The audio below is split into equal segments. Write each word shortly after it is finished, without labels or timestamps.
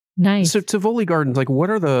Nice. So Tivoli Gardens, like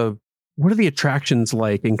what are the attractions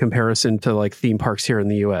like in comparison to like theme parks here in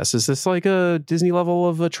the US? Is this like a Disney level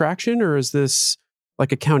of attraction or is this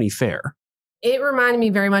like a county fair? It reminded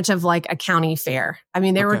me very much of like a county fair. I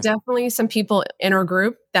mean, there were definitely some people in our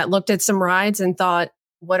group that looked at some rides and thought,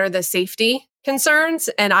 what are the safety concerns?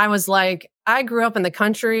 And I was like, I grew up in the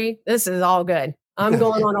country. This is all good. I'm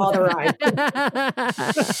going on all the rides.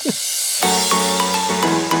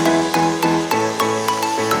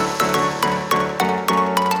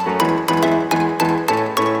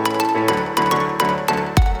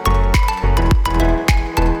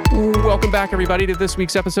 Welcome back, everybody, to this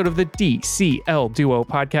week's episode of the DCL Duo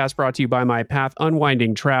podcast, brought to you by My Path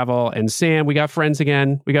Unwinding Travel. And Sam, we got friends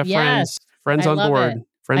again. We got friends on board.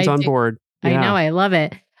 Friends on board. Yeah. I know. I love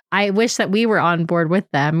it. I wish that we were on board with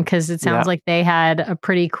them because it sounds like they had a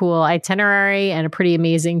pretty cool itinerary and a pretty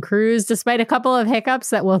amazing cruise, despite a couple of hiccups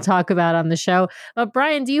that we'll talk about on the show. But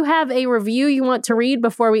Brian, do you have a review you want to read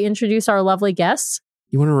before we introduce our lovely guests?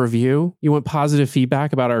 You want a review? You want positive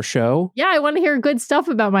feedback about our show? Yeah, I want to hear good stuff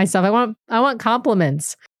about myself. I want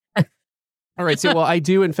compliments. All right. So, well, I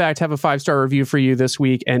do, in fact, have a 5-star review for you this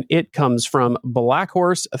week, and it comes from Black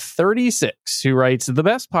Horse 36, who writes, the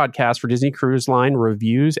best podcast for Disney Cruise Line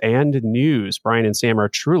reviews and news. Brian and Sam are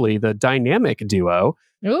truly the dynamic duo.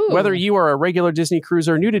 Ooh. Whether you are a regular Disney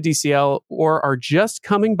cruiser new to DCL or are just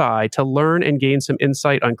coming by to learn and gain some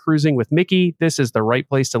insight on cruising with Mickey, this is the right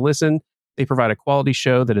place to listen. They provide a quality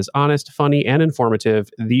show that is honest, funny, and informative.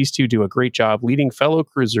 These two do a great job leading fellow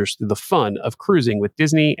cruisers through the fun of cruising with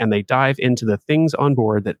Disney, and they dive into the things on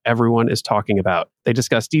board that everyone is talking about. They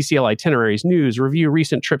discuss DCL itineraries, news, review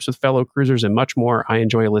recent trips with fellow cruisers, and much more. I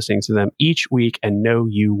enjoy listening to them each week and know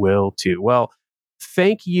you will too. Well,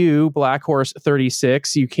 thank you, Black Horse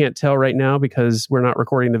 36. You can't tell right now because we're not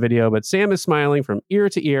recording the video, but Sam is smiling from ear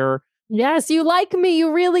to ear. Yes, you like me.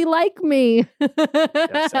 You really like me.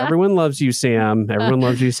 Yes, everyone loves you, Sam. Everyone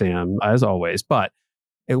loves you, Sam, as always. But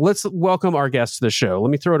let's welcome our guests to the show.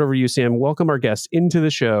 Let me throw it over to you, Sam. Welcome our guests into the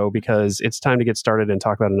show because it's time to get started and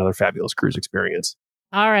talk about another fabulous cruise experience.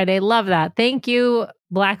 All right. I love that. Thank you,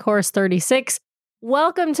 Black Horse 36.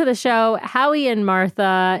 Welcome to the show, Howie and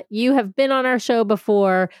Martha. You have been on our show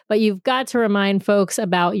before, but you've got to remind folks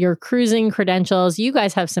about your cruising credentials. You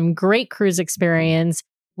guys have some great cruise experience.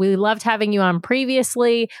 We loved having you on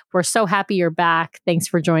previously. We're so happy you're back. Thanks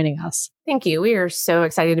for joining us. Thank you. We are so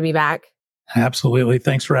excited to be back. Absolutely.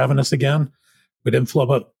 Thanks for having us again. We didn't flub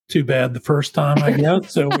up too bad the first time, I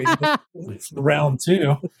guess. So it's round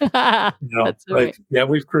 2. That's right. Yeah,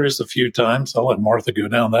 we've cruised a few times. I'll let Martha go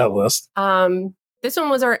down that list. This one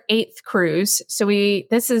was our 8th cruise. So we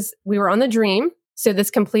were on the Dream. So this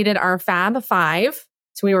completed our Fab 5.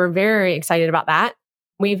 So we were very excited about that.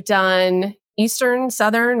 We've done Eastern,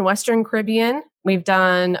 Southern, Western Caribbean. We've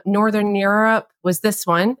done Northern Europe was this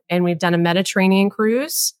one. And we've done a Mediterranean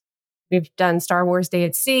cruise. We've done Star Wars Day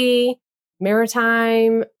at Sea,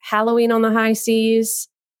 Maritime, Halloween on the High Seas.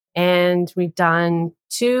 And we've done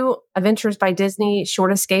 2 Adventures by Disney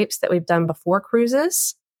short escapes that we've done before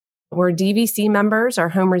cruises. We're DVC members. Our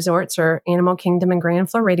home resorts are Animal Kingdom and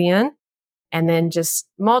Grand Floridian. And then just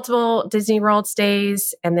multiple Disney World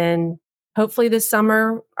stays. And then hopefully this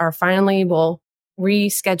summer, our finally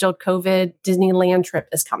rescheduled COVID Disneyland trip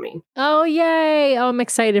is coming. Oh, yay. Oh, I'm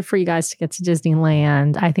excited for you guys to get to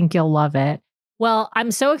Disneyland. I think you'll love it. Well,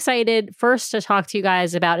 I'm so excited first to talk to you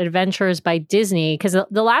guys about Adventures by Disney, because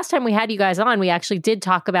the last time we had you guys on, we actually did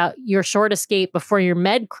talk about your short escape before your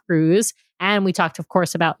med cruise. And we talked, of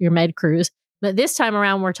course, about your med cruise. But this time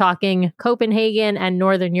around, we're talking Copenhagen and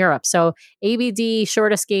Northern Europe. So ABD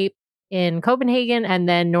short escape in Copenhagen and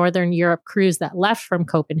then Northern Europe cruise that left from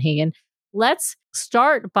Copenhagen. Let's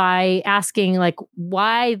start by asking,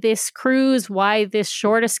 why this cruise? Why this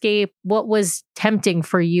short escape? What was tempting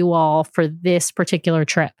for you all for this particular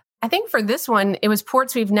trip? I think for this one, it was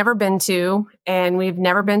ports we've never been to, and we've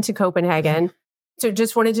never been to Copenhagen. So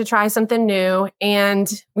just wanted to try something new,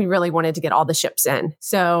 and we really wanted to get all the ships in.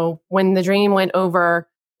 So when the Dream went over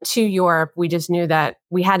to Europe, we just knew that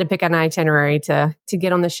we had to pick an itinerary to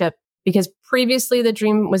get on the ship, because previously the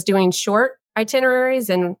Dream was doing short itineraries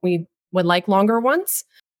and we would like longer ones.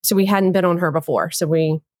 So we hadn't been on her before. So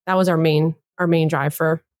that was our main drive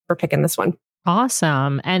for picking this one.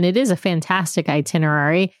 Awesome. And it is a fantastic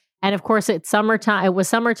itinerary. And of course, it's summertime. It was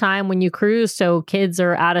summertime when you cruise, so kids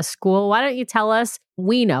are out of school. Why don't you tell us,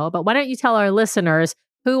 we know, but why don't you tell our listeners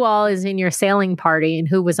who all is in your sailing party and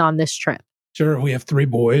who was on this trip? Sure. We have 3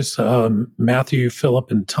 boys, Matthew, Philip,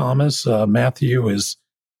 and Thomas. Matthew is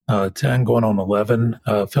 10 going on 11.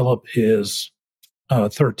 Philip is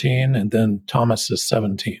 13, and then Thomas is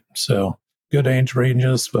 17. So good age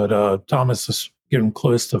ranges, but Thomas is getting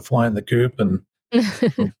close to flying the coop, and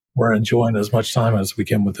we're enjoying as much time as we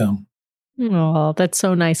can with him. Oh, that's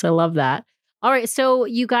so nice. I love that. All right. So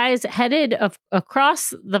you guys headed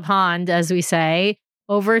across the pond, as we say,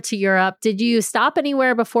 over to Europe. Did you stop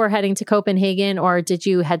anywhere before heading to Copenhagen, or did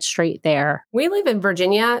you head straight there? We live in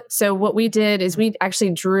Virginia. So what we did is we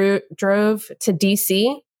actually drove to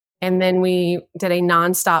DC, and then we did a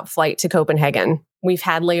nonstop flight to Copenhagen. We've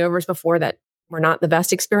had layovers before that were not the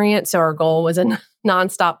best experience. So our goal was a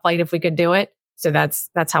nonstop flight if we could do it. So that's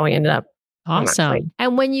how we ended up. Awesome.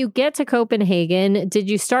 And when you get to Copenhagen, did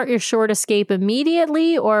you start your short escape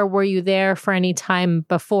immediately, or were you there for any time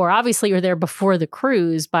before? Obviously, you're there before the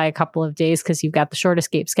cruise by a couple of days because you've got the short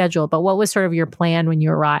escape schedule. But what was sort of your plan when you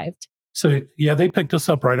arrived? So, yeah, they picked us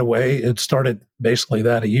up right away. It started basically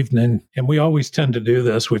that evening. And we always tend to do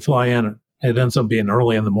this. We fly in. It ends up being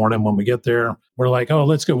early in the morning when we get there. We're like, oh,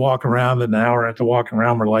 let's go walk around. And an hour after walking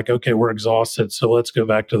around, we're like, okay, we're exhausted. So let's go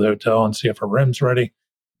back to the hotel and see if our room's ready,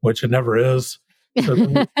 which it never is. So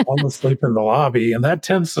then we fall asleep in the lobby. And that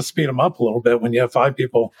tends to speed them up a little bit when you have 5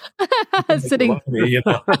 people sitting. Lobby, you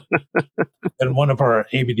know? And one of our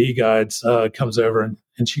ABD guides comes over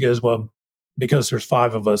and she goes, well, because there's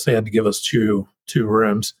 5 of us, they had to give us two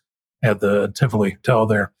rooms at the Tivoli Hotel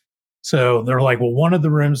there. So they're like, well, one of the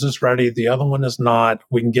rooms is ready. The other one is not.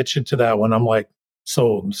 We can get you to that one. I'm like,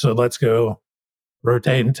 sold. So let's go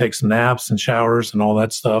rotate and take some naps and showers and all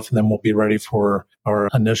that stuff. And then we'll be ready for our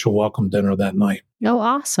initial welcome dinner that night. Oh,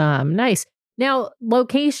 awesome. Nice. Now,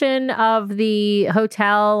 location of the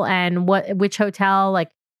hotel and which hotel, like,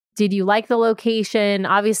 did you like the location?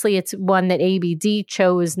 Obviously, it's one that ABD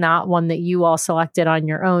chose, not one that you all selected on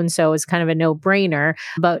your own. So it's kind of a no-brainer.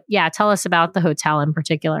 But yeah, tell us about the hotel in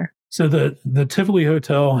particular. So the Tivoli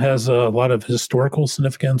Hotel has a lot of historical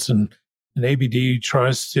significance, and ABD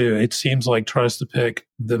tries to pick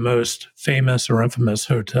the most famous or infamous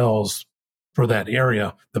hotels for that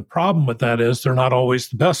area. The problem with that is they're not always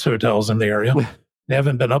the best hotels in the area. They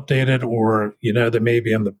haven't been updated, or, they may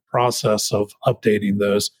be in the process of updating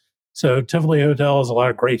those. So Tivoli Hotel has a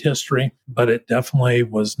lot of great history, but it definitely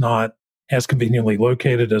was not as conveniently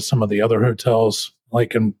located as some of the other hotels,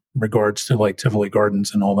 like in regards to like Tivoli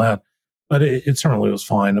Gardens and all that. But it certainly was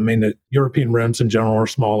fine. I mean, the European rooms in general are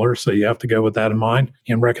smaller, so you have to go with that in mind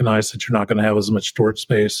and recognize that you're not going to have as much storage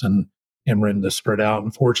space and room to spread out.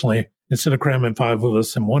 Unfortunately, instead of cramming 5 of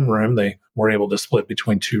us in one room, they were able to split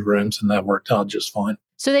between 2 rooms, and that worked out just fine.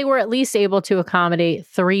 So they were at least able to accommodate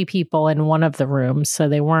 3 people in one of the rooms, so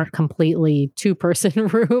they weren't completely 2-person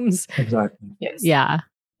rooms. Exactly. Yes. Yeah.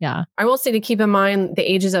 I will say to keep in mind the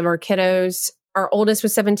ages of our kiddos. Our oldest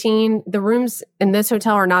was 17. The rooms in this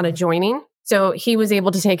hotel are not adjoining. So he was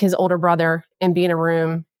able to take his older brother and be in a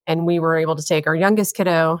room, and we were able to take our youngest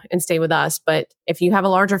kiddo and stay with us. But if you have a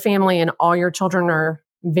larger family and all your children are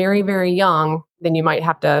very, very young, then you might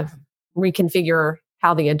have to reconfigure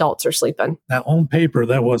how the adults are sleeping. Now, on paper,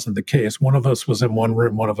 that wasn't the case. One of us was in one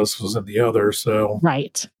room, one of us was in the other. So,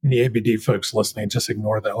 right. The ABD folks listening, just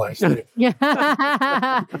ignore that last thing. Yeah.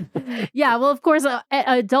 Yeah. Well, of course,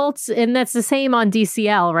 adults, and that's the same on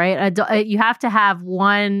DCL, right? You have to have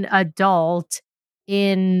one adult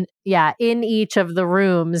in each of the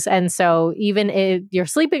rooms. And so even if your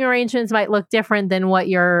sleeping arrangements might look different than what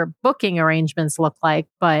your booking arrangements look like,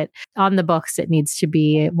 but on the books, it needs to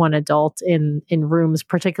be one adult in rooms,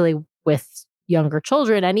 particularly with younger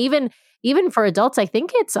children. And even for adults, I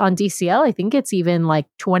think it's on DCL, I think it's even like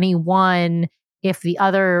 21 if the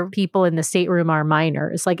other people in the stateroom are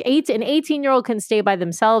minors. Like an 18-year-old can stay by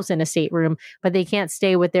themselves in a stateroom, but they can't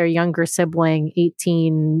stay with their younger sibling,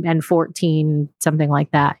 18 and 14, something like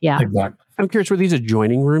that. Yeah. Exactly. I'm curious, were these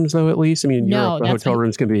adjoining rooms, though, at least? I mean, No, Europe, the hotel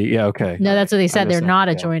rooms can be, okay. No, that's what they said. They're not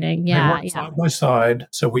adjoining. They Yeah. worked side by side,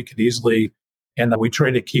 so we could easily, and we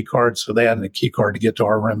traded key cards. So they had a key card to get to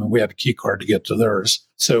our room, and we had a key card to get to theirs.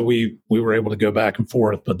 So we were able to go back and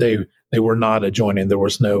forth, but they were not adjoining. There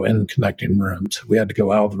was no connecting rooms. We had to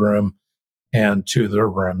go out of the room and to their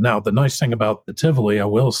room. Now, the nice thing about the Tivoli, I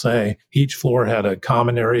will say, each floor had a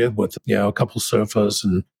common area with a couple sofas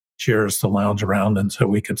and chairs to lounge around, and so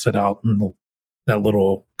we could sit out in that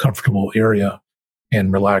little comfortable area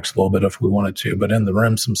and relax a little bit if we wanted to. But in the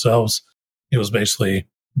rooms themselves, it was basically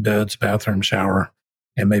beds, bathroom, shower,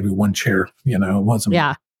 and maybe one chair. It wasn't.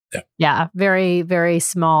 Yeah. Very, very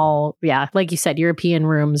small. Yeah. Like you said, European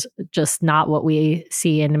rooms, just not what we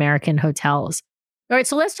see in American hotels. All right.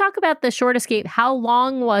 So let's talk about the short escape. How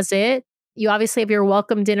long was it? You obviously have your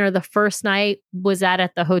welcome dinner the first night. Was that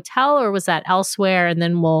at the hotel or was that elsewhere? And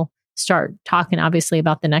then we'll start talking obviously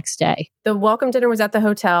about the next day. The welcome dinner was at the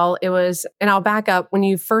hotel. And I'll back up. When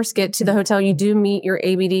you first get to the hotel, you do meet your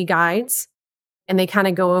ABD guides, and they kind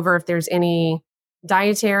of go over if there's any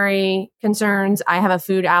dietary concerns. I have a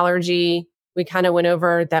food allergy. We kind of went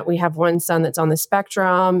over that we have one son that's on the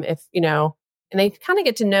spectrum, and they kind of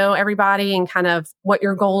get to know everybody and kind of what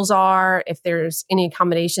your goals are, if there's any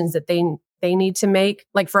accommodations that they need to make.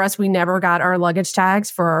 Like for us, we never got our luggage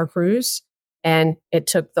tags for our cruise, and it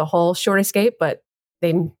took the whole short escape, but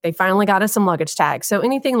they finally got us some luggage tags. So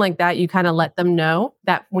anything like that, you kind of let them know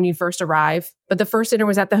that when you first arrive. But the first dinner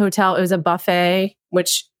was at the hotel. It was a buffet,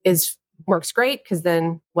 which works great because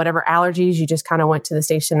then whatever allergies, you just kind of went to the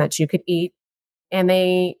station that you could eat. And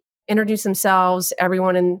they introduced themselves,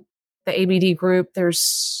 everyone in the ABD group.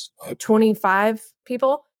 There's 25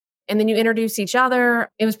 people. And then you introduce each other.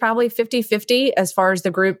 It was probably 50-50 as far as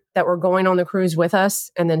the group that were going on the cruise with us.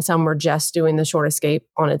 And then some were just doing the short escape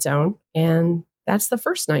on its own. And that's the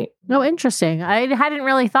first night. Oh, interesting. I hadn't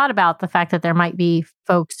really thought about the fact that there might be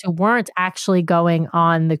folks who weren't actually going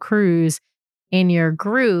on the cruise in your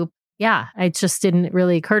group. Yeah, it just didn't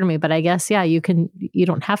really occur to me. But I guess, yeah, you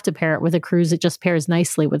don't have to pair it with a cruise. It just pairs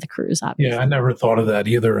nicely with a cruise, obviously. Yeah, I never thought of that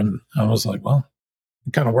either. And I was like, well,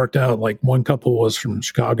 it kind of worked out. Like one couple was from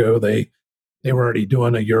Chicago. They were already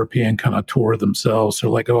doing a European kind of tour themselves. So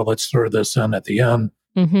like, oh, let's throw this in at the end.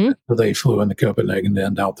 Mm-hmm. So they flew into Copenhagen to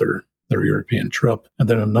end out their European trip. And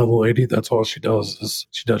then another lady, that's all she does is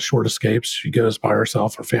she does short escapes. She goes by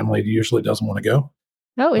herself. Her family usually doesn't want to go.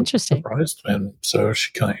 Oh, interesting. Surprised. And so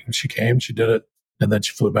she came, she did it, and then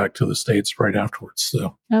she flew back to the States right afterwards.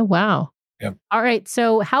 So. Oh, wow. Yeah. All right.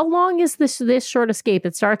 So how long is this short escape?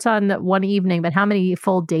 It starts on one evening, but how many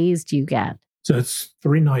full days do you get? So it's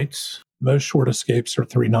 3 nights. Most short escapes are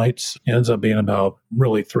 3 nights. It ends up being about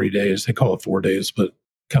really 3 days. They call it 4 days, but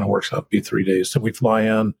kind of works out to be 3 days. So we fly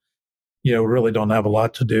in, really don't have a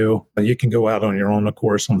lot to do. You can go out on your own, of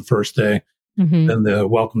course, on the first day. Mm-hmm. Then the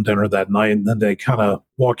welcome dinner that night. And then they kind of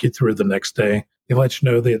walk you through the next day. They let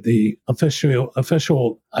you know that the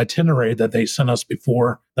official itinerary that they sent us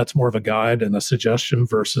before, that's more of a guide and a suggestion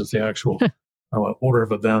versus the actual order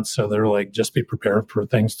of events. So they're like, just be prepared for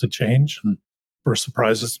things to change and for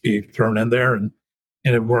surprises to be thrown in there. And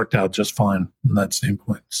it worked out just fine from that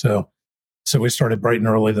standpoint. So we started bright and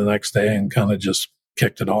early the next day and kind of just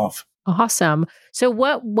kicked it off. Awesome. So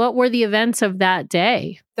what were the events of that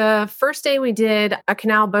day? The first day we did a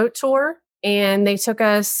canal boat tour, and they took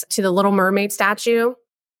us to the Little Mermaid statue,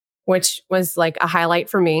 which was like a highlight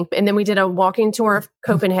for me. And then we did a walking tour of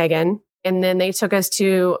Copenhagen, and then they took us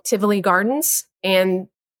to Tivoli Gardens. And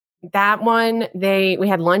that one, we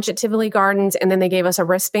had lunch at Tivoli Gardens, and then they gave us a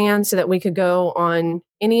wristband so that we could go on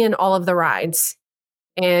any and all of the rides.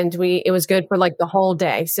 And it was good for like the whole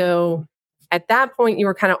day. So at that point, you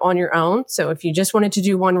were kind of on your own. So if you just wanted to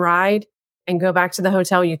do one ride and go back to the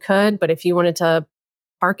hotel, you could. But if you wanted to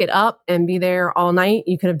park it up and be there all night,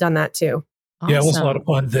 you could have done that too. Awesome. Yeah, it was a lot of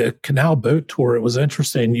fun. The canal boat tour, it was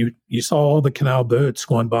interesting. You saw all the canal boats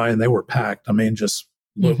going by and they were packed. I mean, just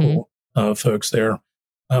local folks there.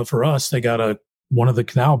 For us, they got one of the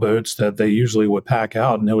canal boats that they usually would pack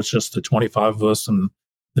out. And it was just the 25 of us and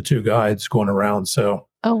the 2 guides going around. So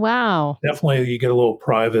oh, wow. Definitely you get a little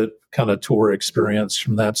private kind of tour experience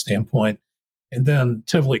from that standpoint. And then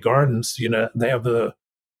Tivoli Gardens, they have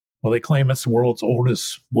they claim it's the world's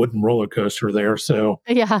oldest wooden roller coaster there. So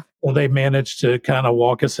yeah, they managed to kind of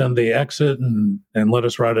walk us in the exit and let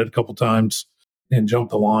us ride it a couple times and jump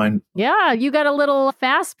the line. Yeah, you got a little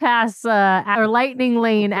fast pass or lightning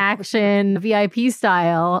lane action, VIP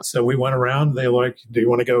style. So we went around. They like, do you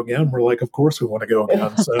want to go again? We're like, of course we want to go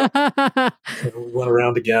again. So we went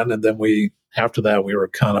around again, and then after that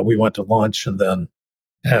we went to lunch and then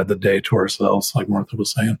had the day to ourselves, like Martha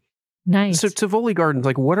was saying. Nice. So Tivoli Gardens,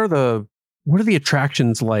 like what are the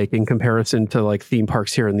attractions like in comparison to like theme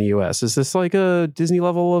parks here in the US? Is this like a Disney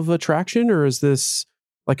level of attraction, or is this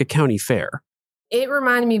like a county fair? It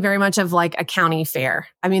reminded me very much of like a county fair.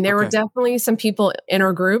 I mean, there were definitely some people in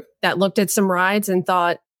our group that looked at some rides and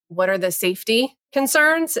thought, what are the safety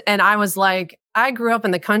concerns? And I was like, I grew up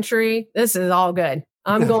in the country. This is all good.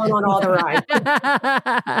 I'm going on all the rides.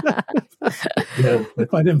 Yeah,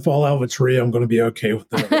 if I didn't fall out of a tree, I'm going to be okay with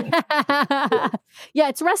that. Yeah,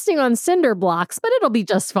 it's resting on cinder blocks, but it'll be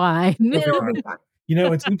just fine.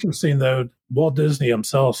 It's interesting, though. Walt Disney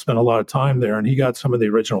himself spent a lot of time there, and he got some of the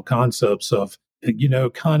original concepts of,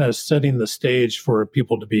 kind of setting the stage for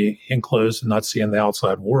people to be enclosed and not seeing the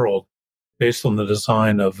outside world based on the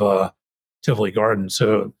design of Tivoli Gardens.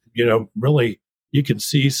 So, really, you can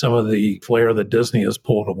see some of the flair that Disney has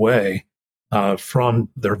pulled away from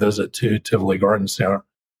their visit to Tivoli Gardens there.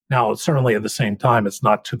 Now, certainly at the same time, it's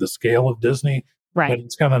not to the scale of Disney, but Right.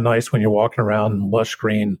 it's kind of nice when you're walking around in lush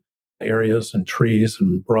green areas and trees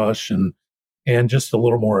and brush and just a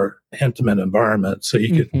little more intimate environment. So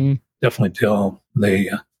you could Mhm. definitely tell they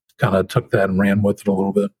kind of took that and ran with it a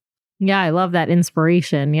little bit. Yeah, I love that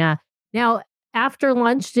inspiration. Yeah. Now, after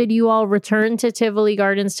lunch, did you all return to Tivoli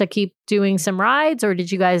Gardens to keep doing some rides, or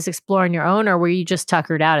did you guys explore on your own, or were you just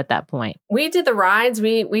tuckered out at that point? We did the rides.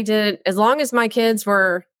 We did, as long as my kids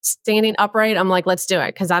were standing upright, I'm like, let's do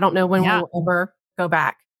it. Cause I don't know when Yeah. we'll ever go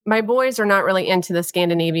back. My boys are not really into the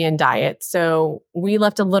Scandinavian diet. So we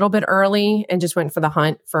left a little bit early and just went for the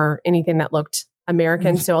hunt for anything that looked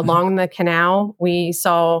American. So along the canal, we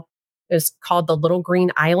saw, it was called the Little Green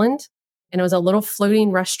Island. And it was a little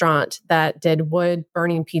floating restaurant that did wood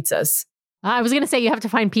burning pizzas. I was going to say you have to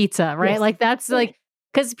find pizza, right? Yes. Like that's like,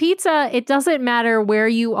 because pizza, it doesn't matter where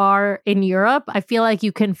you are in Europe. I feel like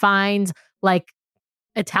you can find like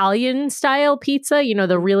Italian style pizza, you know,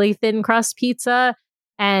 the really thin crust pizza,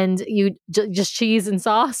 and you just cheese and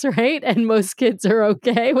sauce, right? And most kids are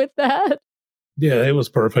okay with that. Yeah, it was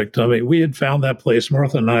perfect. I mean, we had found that place.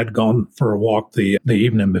 Martha and I had gone for a walk the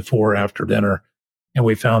evening before after dinner, and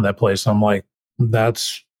we found that place. I'm like,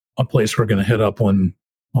 that's a place we're going to hit up when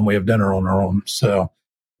we have dinner on our own. So,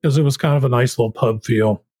 because it was kind of a nice little pub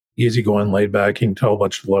feel, easy going, laid back. You can tell a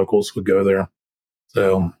bunch of locals would go there.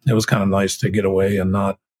 So it was kind of nice to get away and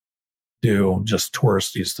not do just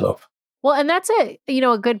touristy stuff. Well, and that's a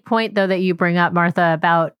good point though that you bring up, Martha,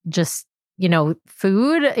 about just,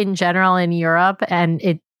 food in general in Europe and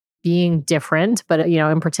it being different, but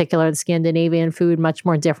in particular the Scandinavian food much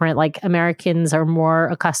more different. Like Americans are more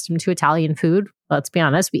accustomed to Italian food. Let's be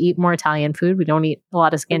honest, we eat more Italian food. We don't eat a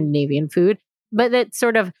lot of Scandinavian food, but that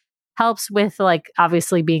sort of helps with like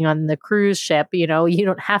obviously being on the cruise ship. You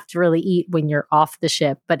don't have to really eat when you're off the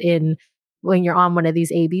ship, but when you're on one of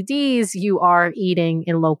these ABDs, you are eating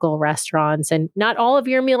in local restaurants, and not all of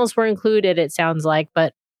your meals were included, it sounds like,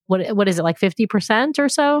 but what is it, like 50% or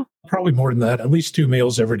so? Probably more than that. At least 2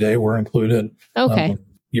 meals every day were included. Okay.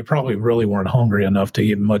 You probably really weren't hungry enough to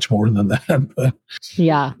eat much more than that. But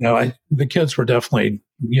Yeah. the kids were definitely,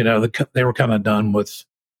 they were kind of done with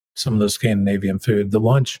some of the Scandinavian food. The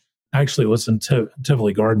lunch actually was in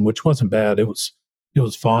Tivoli Garden, which wasn't bad. It was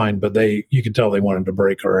fine, but you could tell they wanted to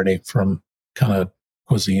break already from kind of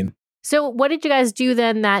cuisine. So what did you guys do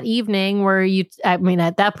then that evening where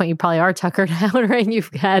at that point you probably are tuckered out, right? You've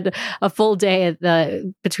had a full day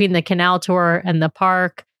between the canal tour and the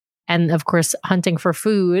park and of course hunting for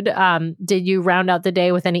food. Did you round out the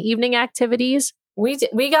day with any evening activities? We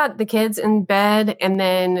got the kids in bed, and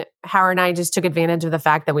then Howard and I just took advantage of the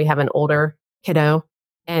fact that we have an older kiddo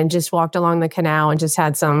and just walked along the canal and just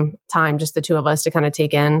had some time, just the two of us, to kind of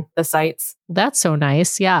take in the sights. That's so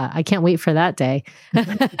nice. Yeah, I can't wait for that day. What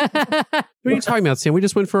are you talking about, Sam? We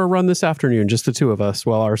just went for a run this afternoon, just the two of us,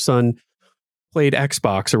 while our son played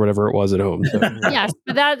Xbox or whatever it was at home. So. Yes,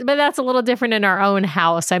 but that's a little different in our own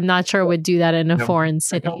house. I'm not sure we'd do that in a foreign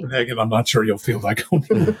city. Copenhagen, I'm not sure you'll feel like home.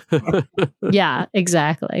 Yeah,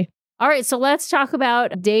 exactly. All right, so let's talk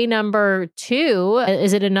about day number 2.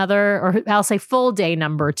 Is it another, or I'll say full day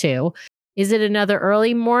number 2? Is it another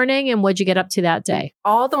early morning, and what'd you get up to that day?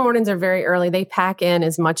 All the mornings are very early. They pack in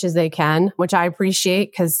as much as they can, which I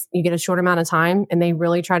appreciate because you get a short amount of time and they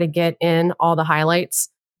really try to get in all the highlights.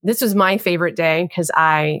 This was my favorite day because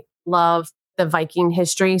I love the Viking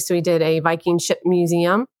history. So we did a Viking ship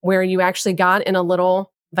museum where you actually got in a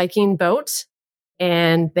little Viking boat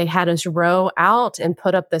and they had us row out and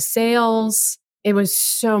put up the sails. It was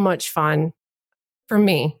so much fun for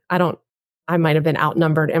me. I might have been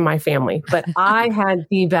outnumbered in my family, but I had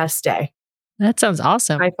the best day. That sounds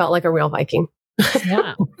awesome. I felt like a real Viking.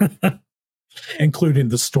 Yeah. Including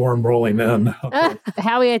the storm rolling in.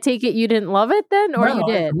 Howie, I take it you didn't love it then, or you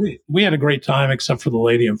did? We had a great time, except for the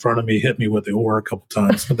lady in front of me hit me with the oar a couple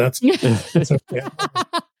times, but that's okay.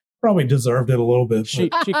 Probably deserved it a little bit. She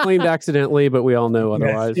claimed accidentally, but we all know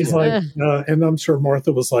otherwise. She's like, and I'm sure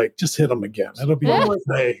Martha was like, just hit him again. It'll be one more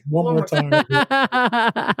day, one more time.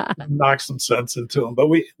 Knock some sense into him. But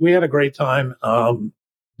we had a great time.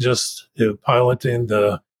 Just piloting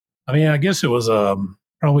I guess it was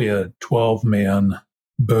probably a 12-man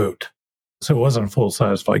boat. So it wasn't a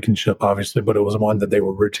full-size Viking ship, obviously, but it was one that they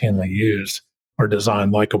would routinely use or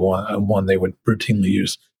designed like a one they would routinely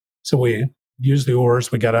use. So we used the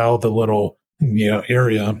oars. We got out of the little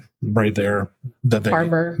area right there.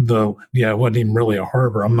 Harbor. It wasn't even really a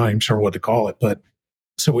harbor. I'm not even sure what to call it. But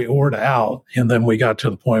so we oared out, and then we got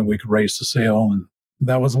to the point we could raise the sail. And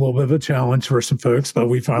that was a little bit of a challenge for some folks, but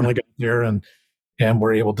we finally got there and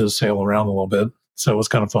we're able to sail around a little bit. So it was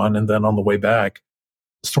kind of fun. And then on the way back,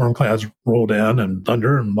 storm clouds rolled in and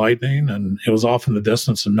thunder and lightning. And it was off in the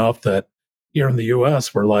distance enough that here in the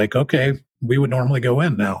US, we're like, okay, we would normally go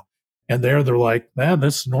in now. And there they're like, man,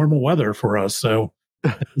 this is normal weather for us. So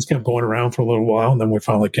it just kept going around for a little while. And then we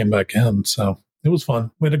finally came back in. So it was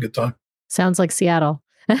fun. We had a good time. Sounds like Seattle.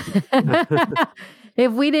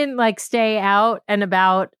 If we didn't like stay out and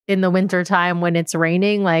about in the wintertime when it's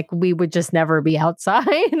raining, like we would just never be outside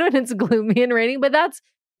when it's gloomy and raining. But that's,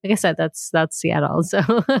 like I said, that's Seattle. So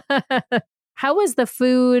how was the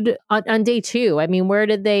food on day 2? I mean, where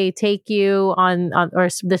did they take you on or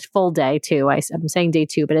this full day too? I'm saying day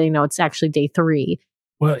 2, but I know it's actually day 3.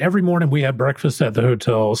 Well, every morning we had breakfast at the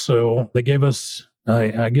hotel. So they gave us,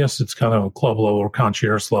 I guess it's kind of a club level or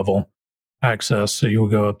concierge level access. So you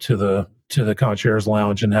would go up to the concierge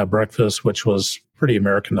lounge and have breakfast, which was pretty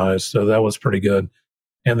Americanized. So that was pretty good.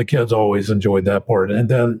 And the kids always enjoyed that part. And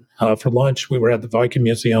then for lunch, we were at the Viking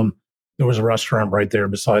Museum. There was a restaurant right there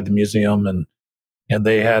beside the museum. And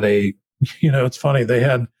they had it's funny, they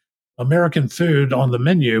had American food on the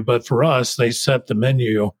menu, but for us, they set the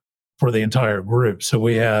menu for the entire group. So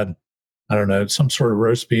we had, I don't know, some sort of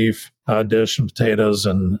roast beef dish and potatoes.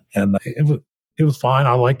 And it was fine.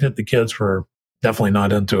 I liked it. The kids were definitely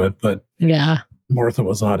not into it, but yeah, Martha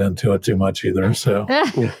was not into it too much either. So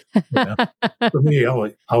yeah. For me,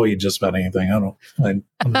 I'll eat just about anything. I'm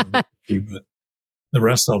not picky, but the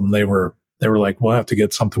rest of them, they were like, we'll have to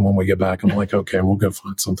get something when we get back. I'm like, okay, we'll go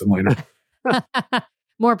find something later.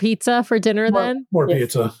 More pizza for dinner then? More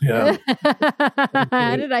pizza, yeah.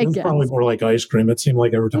 How did I guess? Probably more like ice cream. It seemed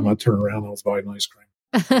like every time I turned around, I was buying ice cream.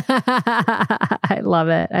 I love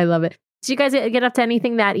it. Did you guys get up to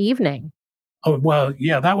anything that evening? Oh, well,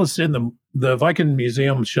 yeah, that was in the Viking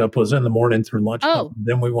Museum ship was in the morning through lunch. Oh,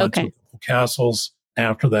 then we went to a couple castles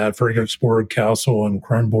after that, Frederiksborg Castle and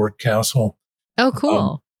Kronborg Castle. Oh,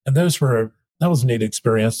 cool. And that was a neat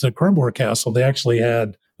experience. The Kronborg Castle, they actually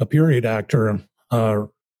had a period actor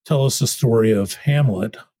tell us the story of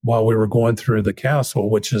Hamlet while we were going through the castle,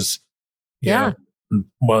 which is,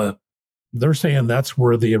 well, they're saying that's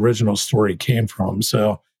where the original story came from.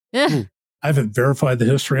 So I haven't verified the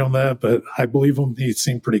history on that, but I believe him. He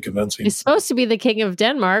seemed pretty convincing. He's supposed to be the king of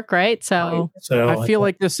Denmark, right? So I feel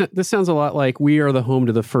like this sounds a lot like we are the home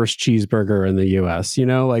to the first cheeseburger in the U.S.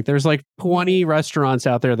 Like there's like 20 restaurants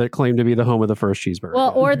out there that claim to be the home of the first cheeseburger.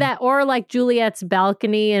 Well, or like Juliet's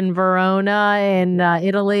Balcony in Verona in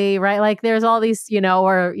Italy, right? Like there's all these,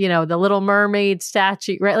 or the Little Mermaid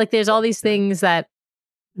statue, right? Like there's all these things that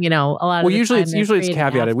a lot of usually it's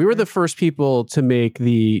caveated. We were the first people to make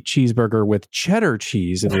the cheeseburger with cheddar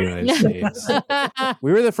cheese in the United States.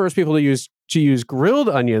 We were the first people to use grilled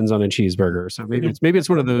onions on a cheeseburger. So maybe it's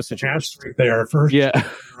one of those situations. They are first. Yeah.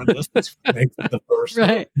 The first.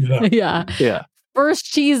 Right. Yeah. First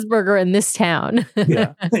cheeseburger in this town.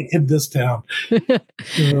 Yeah. In this town.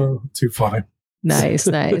 Too funny. Nice.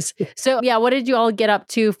 So what did you all get up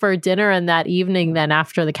to for dinner and that evening then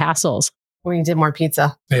after the castles? We did more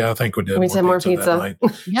pizza. Yeah, I think we did. We did more pizza.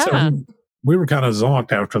 Yeah. So we were kind of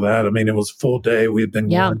zonked after that. I mean, it was a full day. We had been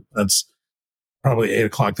going. That's probably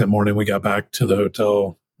 8:00 that morning. We got back to the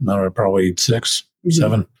hotel, probably 6,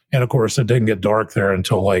 7. And of course, it didn't get dark there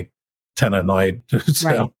until like 10 at night.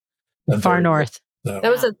 So, right. Far north. So. That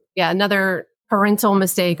was another parental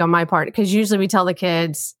mistake on my part, because usually we tell the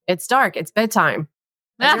kids, it's dark, it's bedtime.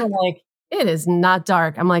 And they're like, it is not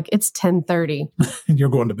dark. I'm like, it's 10:30. You're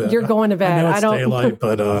going to bed. You're going to bed. I know it's daylight,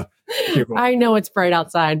 but I know it's bright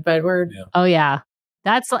outside, but we're. Yeah. Oh yeah,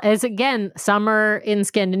 it's again summer in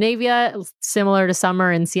Scandinavia, similar to summer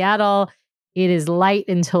in Seattle. It is light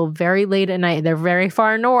until very late at night. They're very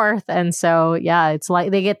far north, and so it's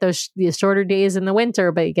like they get those shorter days in the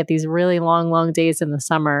winter, but you get these really long days in the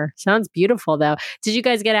summer. Sounds beautiful, though. Did you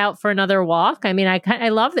guys get out for another walk? I mean, I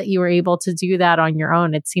love that you were able to do that on your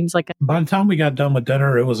own. It seems like by the time we got done with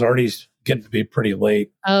dinner, it was already getting to be pretty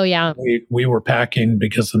late. Oh yeah, we were packing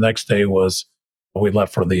because the next day we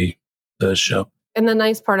left for the ship. And the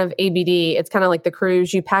nice part of ABD, it's kind of like the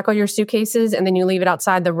cruise. You pack all your suitcases and then you leave it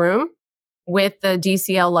outside the room with the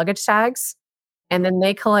DCL luggage tags, and then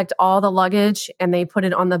they collect all the luggage and they put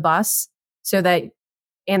it on the bus so that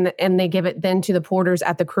and they give it then to the porters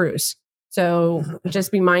at the cruise. So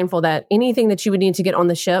just be mindful that anything that you would need to get on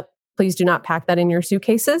the ship, please do not pack that in your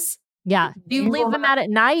suitcases. Yeah. Do you leave them out at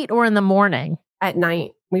night or in the morning? At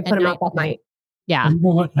night. We put them out at night. Yeah. You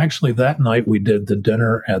know what? Actually, that night we did the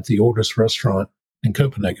dinner at the oldest restaurant in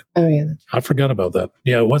Copenhagen. Oh yeah. I forgot about that.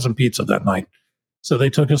 Yeah, it wasn't pizza that night. So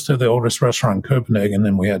they took us to the oldest restaurant in Copenhagen,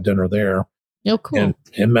 and we had dinner there. Oh, cool.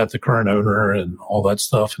 And met the current owner and all that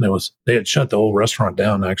stuff. And they had shut the whole restaurant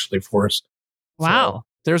down actually for us. Wow.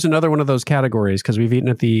 There's another one of those categories because we've eaten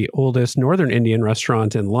at the oldest Northern Indian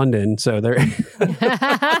restaurant in London. So there. That's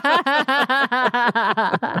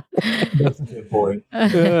a good point.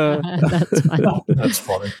 That's funny. That's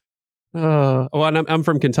funny. Well, and I'm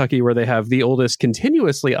from Kentucky, where they have the oldest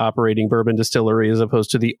continuously operating bourbon distillery as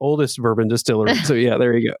opposed to the oldest bourbon distillery. So yeah,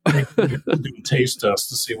 there you go. Do a taste test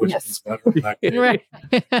to see which one's better. Right.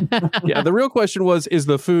 Yeah, the real question was, is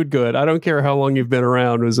the food good? I don't care how long you've been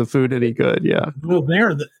around. Was the food any good? Yeah. Well,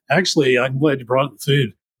 actually, I'm glad you brought up the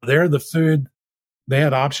food. The food, they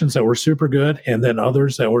had options that were super good and then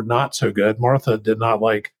others that were not so good. Martha did not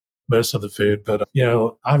like most of the food, but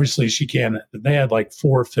obviously she can't. They had like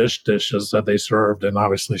 4 fish dishes that they served, and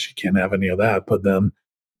obviously she can't have any of that. But then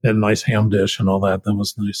a nice ham dish and all that. That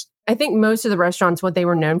was nice. I think most of the restaurants, what they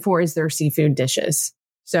were known for is their seafood dishes.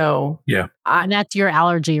 So yeah, And that's your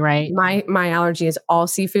allergy, right? my allergy is all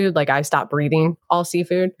seafood. Like I stopped breathing all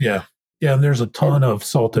seafood. yeah. And there's a ton of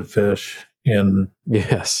salted fish in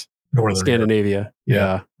Yes. northern Scandinavia.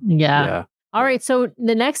 Yeah. Yeah. All right. So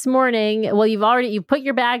the next morning, well, you put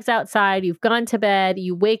your bags outside, you've gone to bed,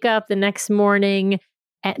 you wake up the next morning.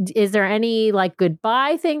 Is there any like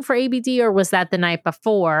goodbye thing for ABD, or was that the night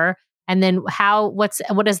before? And then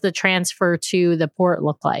what does the transfer to the port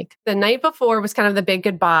look like? The night before was kind of the big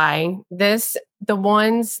goodbye. The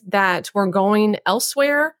ones that were going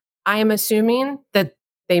elsewhere, I am assuming that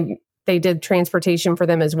they did transportation for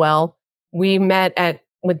them as well. We met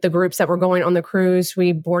with the groups that were going on the cruise.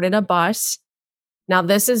 We boarded a bus. Now,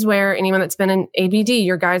 this is where anyone that's been in ABD,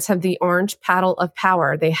 your guides have the orange paddle of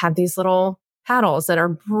power. They have these little paddles that are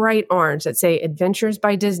bright orange that say Adventures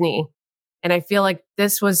by Disney. And I feel like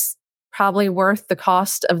this was probably worth the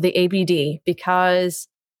cost of the ABD, because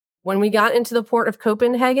when we got into the port of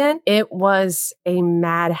Copenhagen, it was a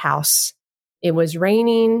madhouse. It was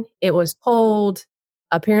raining. It was cold.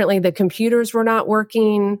 Apparently the computers were not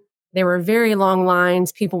working. There were very long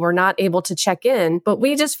lines. People were not able to check in, but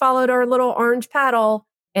we just followed our little orange paddle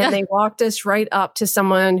and they walked us right up to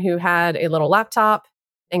someone who had a little laptop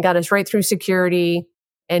and got us right through security,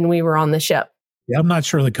 and we were on the ship. Yeah, I'm not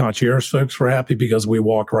sure the concierge folks were happy because we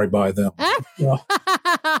walked right by them. Yeah.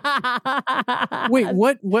 Wait,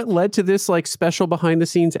 what led to this like special behind the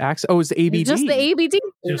scenes access? Oh, it was the ABD. Just the ABD.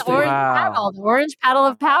 Just The orange paddle. The orange paddle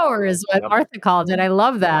of power is what Martha called it. I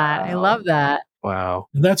love that. I love that. Wow.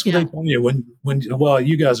 And that's what they tell you when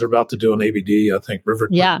you guys are about to do an ABD, I think River.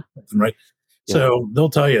 Yeah. Right. Yeah. So they'll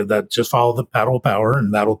tell you that just follow the paddle of power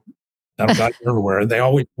and that'll guide you everywhere. And they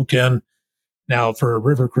always book in. Now for a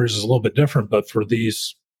river cruise is a little bit different, but for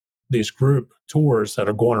these group tours that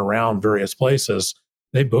are going around various places,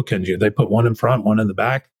 they bookend you. They put one in front, one in the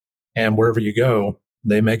back, and wherever you go,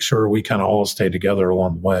 they make sure we kind of all stay together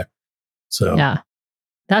along the way. So yeah.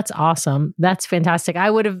 That's awesome. That's fantastic. I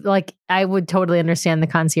would totally understand the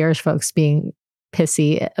concierge folks being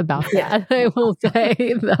pissy about that. I will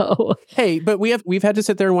say though. Hey, but we've had to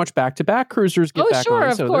sit there and watch back-to-back cruisers get back on.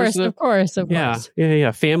 Of course.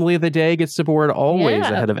 Yeah. Family of the day gets to board always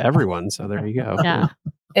ahead of everyone. So there you go. Yeah.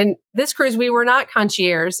 And this cruise, we were not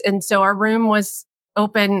concierge. And so our room was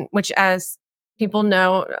open, which as people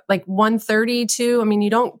know, like 1:30 to, you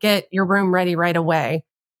don't get your room ready right away.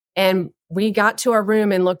 And we got to our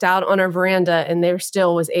room and looked out on our veranda, and there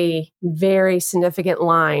still was a very significant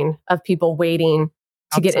line of people waiting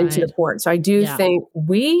to get into the port. So I do think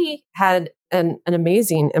we had an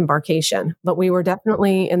amazing embarkation, but we were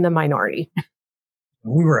definitely in the minority.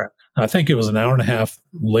 we were, I think it was an hour and a half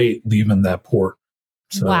late leaving that port.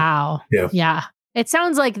 So, wow. Yeah. It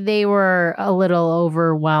sounds like they were a little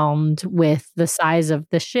overwhelmed with the size of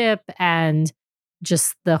the ship and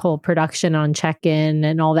just the whole production on check-in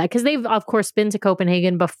and all that. Because they've, of course, been to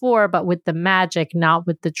Copenhagen before, but with the magic, not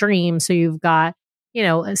with the dream. So you've got,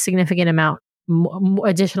 a significant amount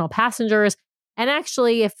additional passengers. And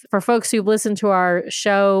actually, if for folks who've listened to our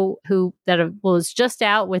show was just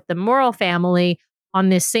out with the Morrill family on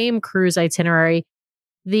this same cruise itinerary,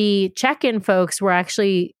 the check-in folks were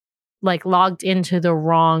actually like logged into the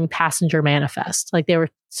wrong passenger manifest.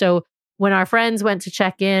 So when our friends went to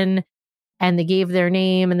check in and they gave their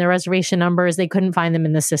name and their reservation numbers, they couldn't find them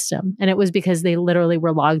in the system. And it was because they literally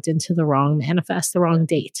were logged into the wrong manifest, the wrong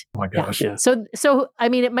date. Oh my gosh. Yeah. So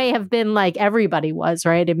it may have been like everybody was,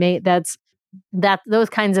 right? Those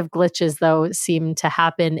kinds of glitches though seem to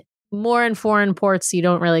happen more in foreign ports. You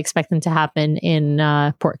don't really expect them to happen in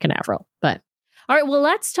Port Canaveral. But all right, well,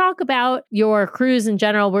 let's talk about your cruise in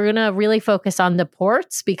general. We're going to really focus on the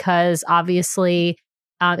ports because obviously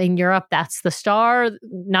in Europe, that's the star.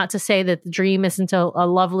 Not to say that the Dream isn't a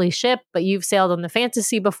lovely ship, but you've sailed on the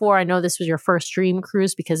Fantasy before. I know this was your first Dream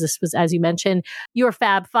cruise because this was, as you mentioned, your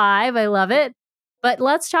Fab Five. I love it. But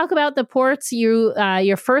let's talk about the ports.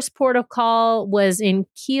 Your first port of call was in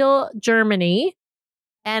Kiel, Germany.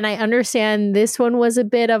 And I understand this one was a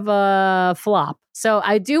bit of a flop. So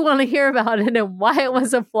I do want to hear about it and why it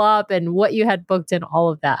was a flop and what you had booked and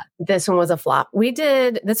all of that. This one was a flop.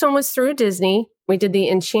 This one was through Disney. We did the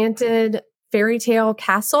Enchanted Fairy Tale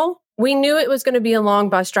Castle. We knew it was going to be a long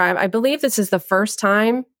bus drive. I believe this is the first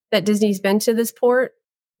time that Disney's been to this port.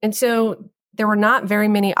 And so there were not very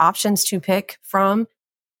many options to pick from.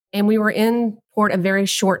 And we were in port a very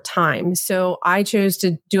short time. So I chose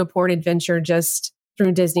to do a port adventure just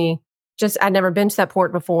through Disney. I'd never been to that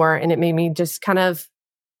port before. And it made me just kind of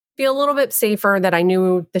feel a little bit safer that I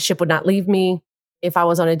knew the ship would not leave me if I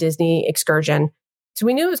was on a Disney excursion. So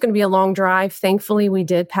we knew it was going to be a long drive. Thankfully, we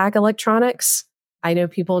did pack electronics. I know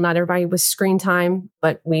not everybody was screen time,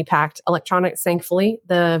 but we packed electronics, thankfully.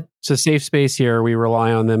 It's a safe space here. We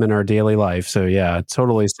rely on them in our daily life. So yeah,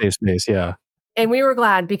 totally safe space. Yeah. And we were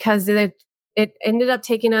glad because it ended up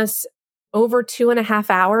taking us over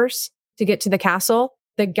 2.5 hours to get to the castle.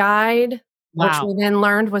 The guide, which we then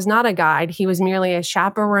learned was not a guide. He was merely a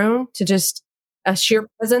chaperone to just a sheer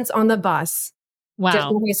presence on the bus. Wow.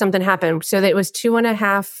 Just in case something happened. So that it was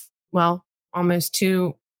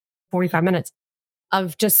 45 minutes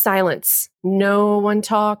of just silence. No one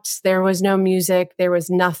talked. There was no music. There was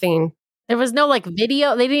nothing. There was no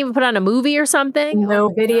video. They didn't even put on a movie or something. No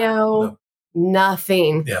video,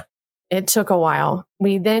 nothing. Yeah. It took a while.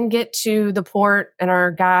 We then get to the port and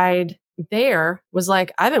our guide there was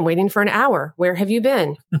like, I've been waiting for an hour. Where have you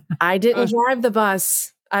been? I didn't drive the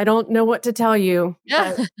bus. I don't know what to tell you.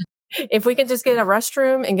 If we could just get a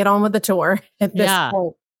restroom and get on with the tour at this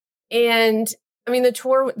point. And I mean,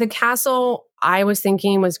 the castle, I was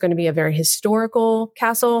thinking was going to be a very historical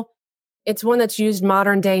castle. It's one that's used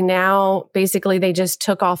modern day now. Basically, they just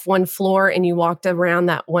took off one floor and you walked around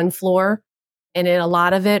that one floor. And a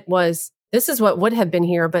lot of it was, this is what would have been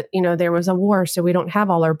here, but there was a war, so we don't have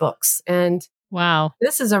all our books. And wow,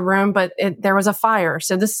 this is a room, but there was a fire.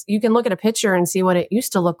 So you can look at a picture and see what it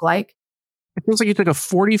used to look like. It feels like you took a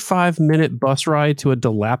 45-minute bus ride to a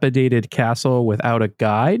dilapidated castle without a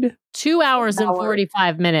guide. 2 hours and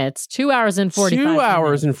 45 minutes. 2 hours and 45 minutes. 2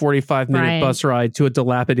 hours and 45-minute bus ride to a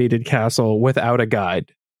dilapidated castle without a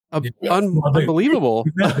guide. Unbelievable.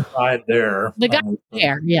 We had the guide there. The guide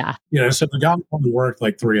there, yeah. So the guide only worked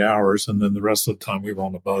like 3 hours, and then the rest of the time we were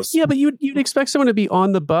on the bus. Yeah, but you'd expect someone to be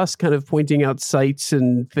on the bus, kind of pointing out sights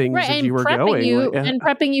and things as you were going. And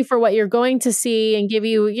prepping you for what you're going to see and give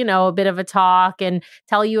you, a bit of a talk and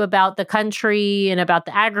tell you about the country and about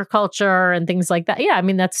the agriculture and things like that. Yeah, I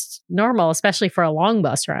mean, that's normal, especially for a long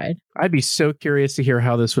bus ride. I'd be so curious to hear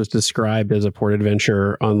how this was described as a port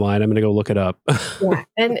adventure online. I'm going to go look it up. Yeah,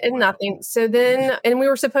 and nothing. So then, and we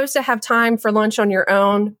were supposed to have time for lunch on your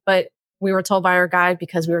own, but we were told by our guide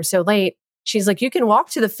because we were so late, she's like, you can walk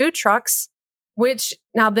to the food trucks, which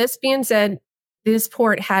now this being said, this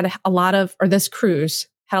cruise had a lot of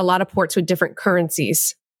ports with different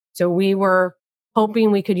currencies. So we were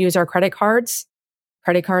hoping we could use our credit cards.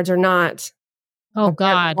 Credit cards are not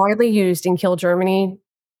widely used in Kiel, Germany.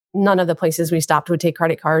 None of the places we stopped would take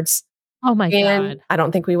credit cards. Oh my God. I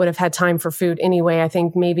don't think we would have had time for food anyway. I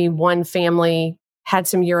think maybe one family had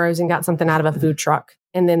some euros and got something out of a food truck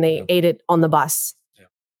and then they ate it on the bus. Yeah.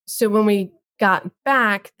 So when we got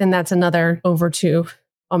back, then that's another over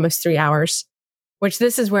almost 3 hours, which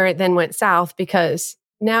this is where it then went south because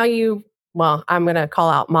now I'm going to call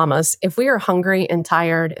out mamas. If we are hungry and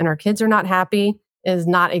tired and our kids are not happy, it is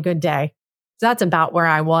not a good day. So that's about where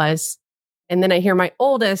I was. And then I hear my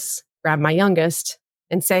oldest grab my youngest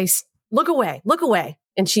and say, look away.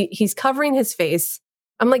 And he's covering his face.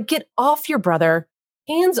 I'm like, get off your brother,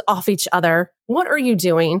 hands off each other. What are you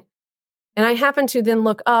doing? And I happen to then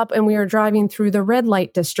look up and we are driving through the red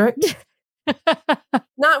light district.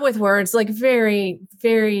 Not with words, like very,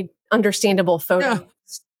 very understandable photos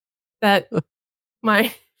that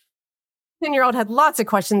my 10-year-old had lots of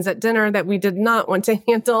questions at dinner that we did not want to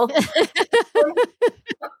handle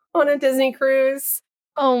on a Disney cruise.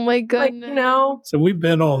 Oh my goodness. So we've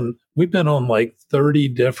been on like 30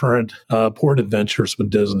 different port adventures with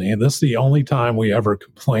Disney, and this is the only time we ever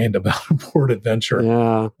complained about a port adventure.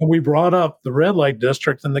 Yeah. And we brought up the red light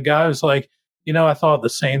district, and the guy was like, I thought the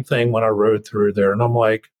same thing when I rode through there. And I'm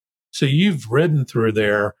like, so you've ridden through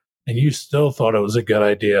there and you still thought it was a good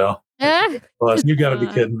idea? You got to be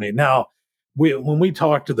kidding me. Now, when we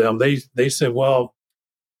talked to them, they said, well,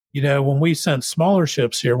 when we sent smaller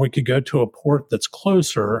ships here, we could go to a port that's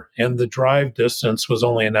closer, and the drive distance was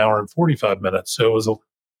only an hour and 45 minutes. So it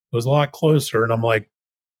was a lot closer. And I'm like,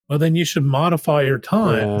 well, then you should modify your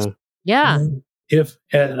times. Yeah. if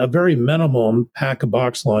at a very minimum, pack a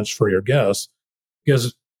box lunch for your guests,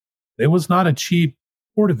 because it was not a cheap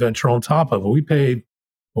port adventure on top of it. We paid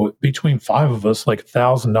between 5 of us like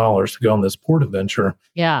 $1,000 to go on this port adventure.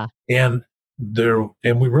 Yeah. And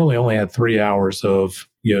we really only had 3 hours of,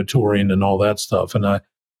 touring and all that stuff. And I'm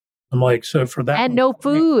like, so for that. And no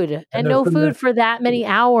food. And no food for that many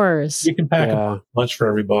hours. You can pack a lunch for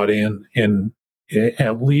everybody and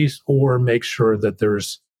at least, or make sure that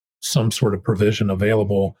there's some sort of provision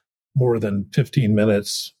available more than 15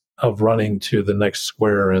 minutes of running to the next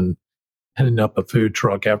square and heading up a food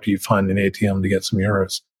truck after you find an ATM to get some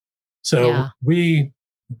euros. So we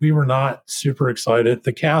were not super excited.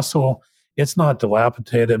 The castle, it's not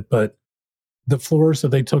dilapidated, but the floors that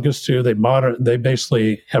they took us to, they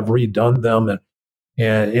basically have redone them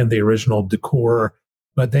and in the original decor,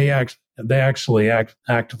 but they actually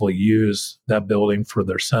actively use that building for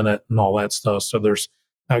their Senate and all that stuff. So there's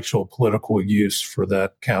actual political use for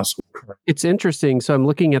that castle. It's interesting. So I'm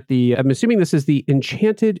looking at I'm assuming this is the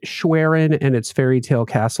Enchanted Schwerin and its Fairy Tale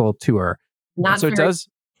Castle tour. It does.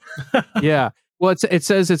 Yeah. Well, it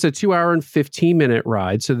says it's a 2 hour and 15-minute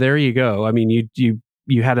ride. So there you go. I mean,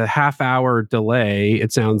 you had a half-hour delay,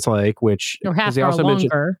 it sounds like, which or half hour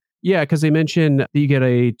longer. Yeah, because they mentioned you get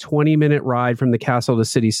a 20-minute ride from the castle to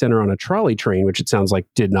city center on a trolley train, which it sounds like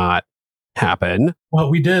did not happen. Well,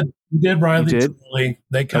 we did ride the trolley.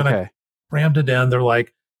 They kind of crammed it in. They're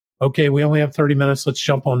like, okay, we only have 30 minutes. Let's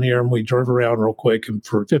jump on here. And we drove around real quick and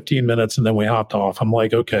for 15 minutes, and then we hopped off. I'm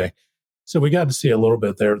like, okay. So we got to see a little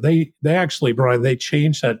bit there. They actually, Brian, they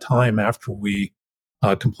changed that time after we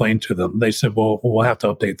complained to them. They said, well, we'll have to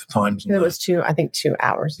update the times. It was 2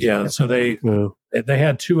 hours. Yeah. So they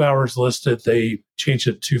had 2 hours listed. They changed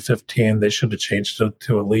it to 2:15. They should have changed it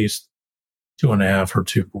to at least 2.5 or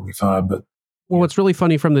 2:45. But what's really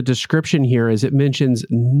funny from the description here is it mentions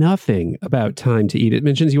nothing about time to eat. It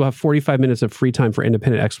mentions you'll have 45 minutes of free time for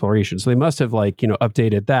independent exploration. So they must have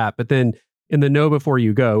updated that. But then in the know before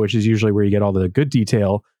you go, which is usually where you get all the good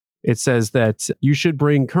detail, it says that you should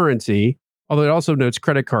bring currency, although it also notes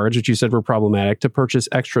credit cards, which you said were problematic, to purchase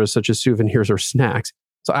extras such as souvenirs or snacks.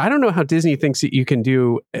 So I don't know how Disney thinks that you can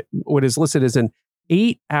do what is listed as an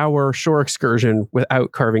 8-hour shore excursion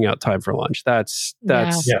without carving out time for lunch. That's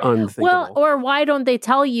unthinkable. Well, or why don't they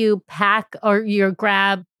tell you pack or your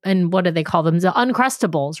grab, and what do they call them? The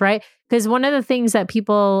Uncrustables, right? Because one of the things that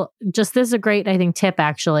this is a great, I think, tip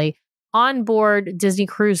actually. On board Disney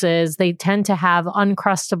cruises, they tend to have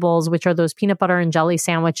Uncrustables, which are those peanut butter and jelly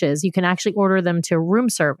sandwiches. You can actually order them to room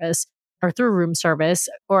service or through room service,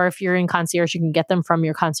 or if you're in concierge, you can get them from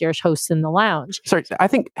your concierge hosts in the lounge. Sorry, I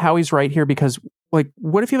think Howie's right here because,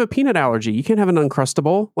 what if you have a peanut allergy? You can't have an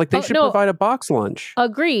Uncrustable. They should provide a box lunch.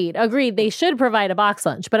 Agreed. They should provide a box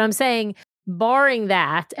lunch. But I'm saying, barring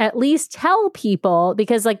that, at least tell people,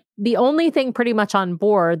 because the only thing pretty much on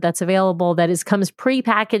board that's available that comes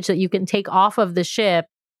pre-packaged that you can take off of the ship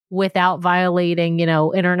without violating,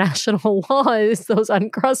 international law is those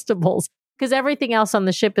Uncrustables. Because everything else on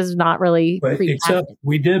the ship is not really pre-packaged. Except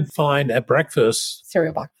we did find at breakfast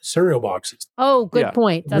cereal boxes. Oh, good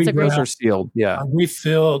point. That's a great. Those are sealed. Yeah, we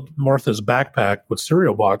filled Martha's backpack with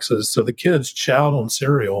cereal boxes, so the kids chowed on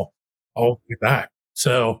cereal all the way back.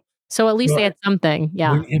 So at least they had something.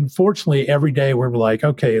 Yeah. Unfortunately, every day we were like,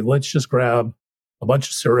 okay, let's just grab a bunch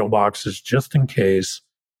of cereal boxes just in case,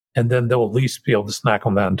 and then they'll at least be able to snack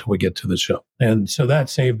on that until we get to the ship. And so that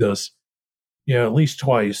saved us, at least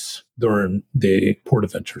twice during the port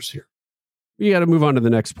adventures here. You got to move on to the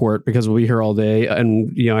next port because we'll be here all day.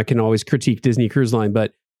 And, I can always critique Disney Cruise Line,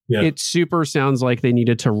 but it super sounds like they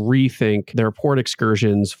needed to rethink their port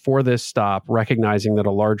excursions for this stop, recognizing that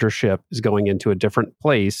a larger ship is going into a different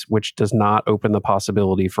place, which does not open the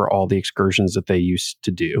possibility for all the excursions that they used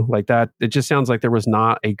to do. Like that, it just sounds like there was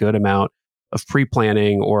not a good amount of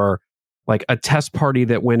pre-planning or like a test party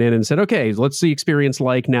that went in and said, okay, what's the experience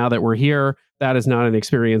like now that we're here? That is not an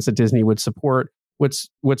experience that Disney would support. What's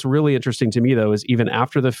really interesting to me, though, is even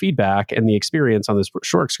after the feedback and the experience on this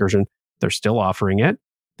shore excursion, they're still offering it.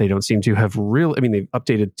 They don't seem to have they've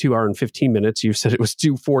updated 2 hour and 15 minutes. You've said it was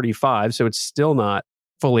 2:45, so it's still not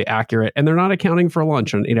fully accurate. And they're not accounting for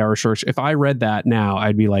lunch on an 8-hour shore. If I read that now,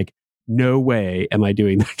 I'd be like, no way am I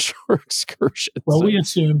doing that shore excursion. Well, we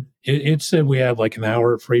assumed it said we had like an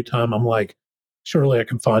hour of free time. I'm like, surely I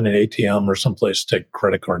can find an ATM or someplace to take a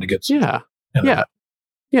credit card to get some.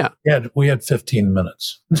 Yeah. We had 15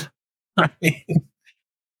 minutes.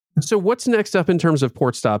 So what's next up in terms of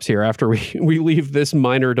port stops here after we leave this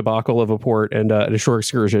minor debacle of a port and a shore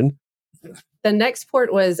excursion? The next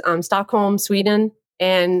port was Stockholm, Sweden.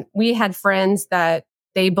 And we had friends that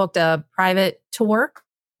they booked a private tour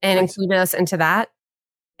and included us into that.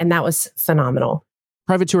 And that was phenomenal.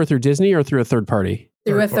 Private tour through Disney or through a third party?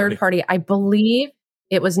 Through a third party. I believe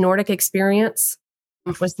it was Nordic Experience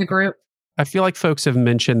was the group. I feel like folks have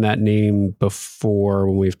mentioned that name before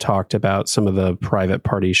when we've talked about some of the private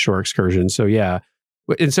party shore excursions. So yeah.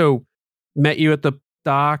 And so met you at the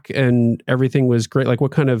dock and everything was great. Like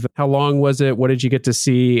how long was it? What did you get to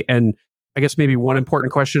see? And I guess maybe one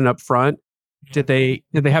important question up front. Did they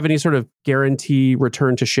have any sort of guarantee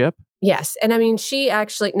return to ship? Yes. And I mean, she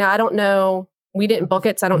actually, now I don't know, we didn't book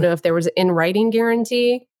it, so I don't know if there was an in writing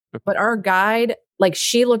guarantee, but our guide, like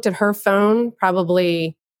she looked at her phone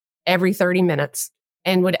probably every 30 minutes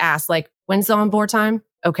and would ask like, when's the onboard time?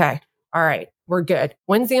 Okay. All right. We're good.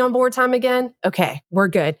 When's the onboard time again? Okay. We're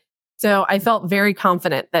good. So I felt very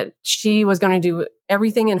confident that she was going to do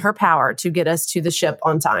everything in her power to get us to the ship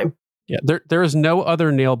on time. Yeah, there is no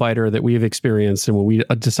other nail biter that we have experienced. And when we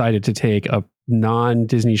decided to take a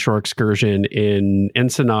non-Disney shore excursion in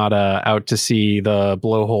Ensenada out to see the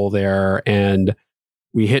blowhole there, and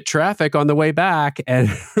we hit traffic on the way back, and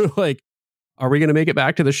like, are we going to make it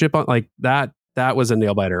back to the ship on like that? That was a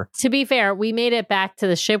nail biter. To be fair, we made it back to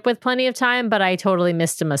the ship with plenty of time, but I totally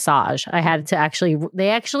missed a massage. I had to they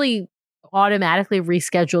actually automatically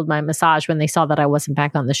rescheduled my massage when they saw that I wasn't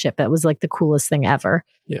back on the ship. That was like the coolest thing ever.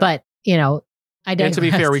 Yeah. But, I digress. And to be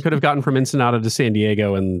fair, we could have gotten from Ensenada to San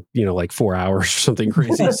Diego in, like 4 hours or something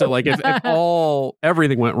crazy. So like if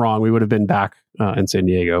everything went wrong, we would have been back in San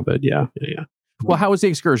Diego. But yeah. Well, how was the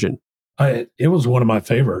excursion? It was one of my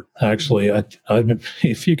favorite, actually.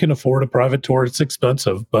 If you can afford a private tour, it's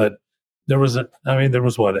expensive, but there was 9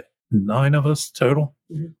 of us total.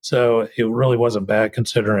 Mm-hmm. So it really wasn't bad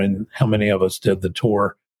considering how many of us did the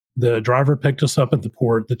tour. The driver picked us up at the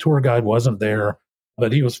port. The tour guide wasn't there,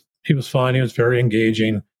 but he was fine. He was very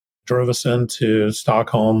engaging, drove us into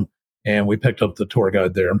Stockholm, and we picked up the tour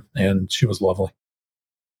guide there, and she was lovely.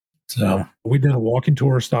 So we did a walking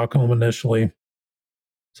tour of Stockholm initially.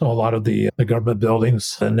 So a lot of the government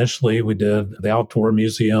buildings. Initially, we did the Outdoor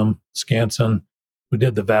Museum, Skansen. We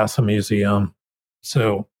did the Vasa Museum.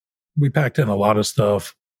 So we packed in a lot of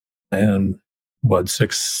stuff in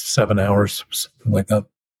 6-7 hours, something like that.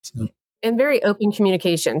 So. And very open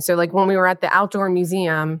communication. So like when we were at the Outdoor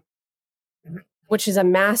Museum, which is a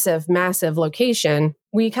massive, massive location,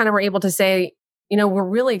 we kind of were able to say, we're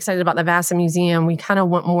really excited about the Vasa Museum. We kind of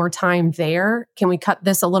want more time there. Can we cut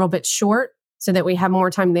this a little bit short so that we have more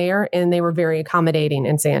time there? And they were very accommodating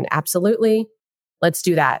and saying, absolutely, let's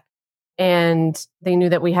do that. And they knew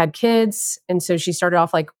that we had kids. And so she started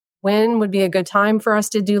off like, when would be a good time for us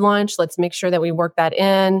to do lunch? Let's make sure that we work that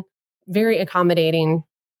in. Very accommodating.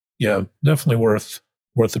 Yeah, definitely worth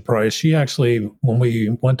the price. She actually, when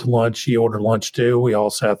we went to lunch, she ordered lunch too. We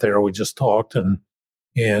all sat there. We just talked,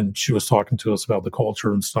 and she was talking to us about the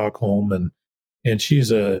culture in Stockholm. And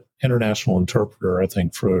she's an international interpreter, I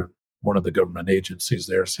think, for one of the government agencies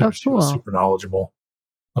there. So she was super knowledgeable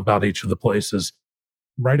about each of the places.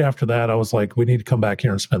 Right after that, I was like, we need to come back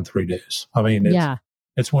here and spend 3 days. I mean,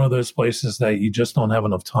 it's one of those places that you just don't have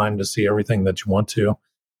enough time to see everything that you want to.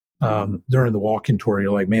 During the walking tour,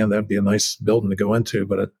 you're like, man, that'd be a nice building to go into,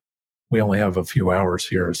 but we only have a few hours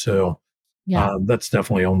here. So that's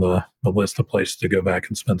definitely on the list of places to go back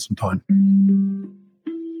and spend some time.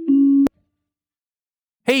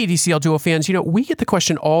 Hey, DCL Duo fans, we get the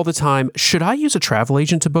question all the time, should I use a travel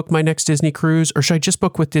agent to book my next Disney cruise, or should I just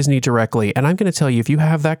book with Disney directly? And I'm going to tell you, if you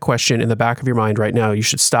have that question in the back of your mind right now, you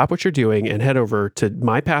should stop what you're doing and head over to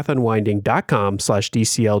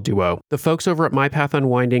mypathunwinding.com/DCL Duo. The folks over at My Path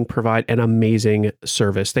Unwinding provide an amazing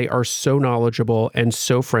service. They are so knowledgeable and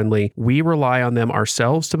so friendly. We rely on them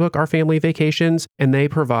ourselves to book our family vacations, and they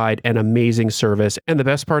provide an amazing service. And the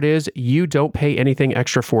best part is, you don't pay anything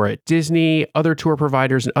extra for it. Disney, other tour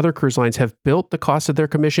providers, and other cruise lines have built the cost of their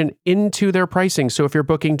commission into their pricing. So if you're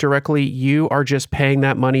booking directly, you are just paying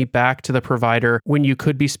that money back to the provider when you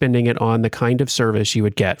could be spending it on the kind of service you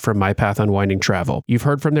would get from My Path Unwinding Travel. You've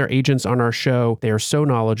heard from their agents on our show. They are so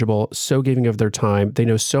knowledgeable, so giving of their time. They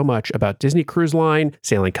know so much about Disney Cruise Line,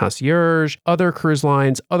 Sailing Concierge, other cruise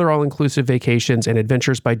lines, other all-inclusive vacations, and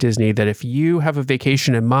Adventures by Disney that if you have a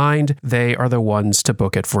vacation in mind, they are the ones to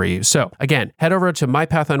book it for you. So again, head over to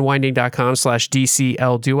mypathunwinding.com/DCL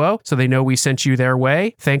Duo so they know we sent you their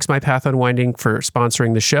way. Thanks, My Path Unwinding, for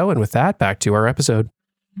sponsoring the show. And with that, back to our episode.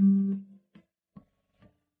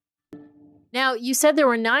 Now, you said there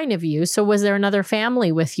were 9 of you. So was there another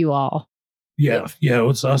family with you all? Yeah, it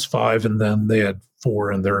was us 5, and then they had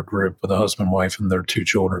 4 in their group with a husband, wife, and their 2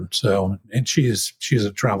 children. So, and she's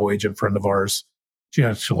a travel agent friend of ours. She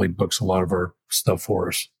actually books a lot of our stuff for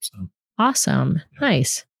us. So awesome. Yeah.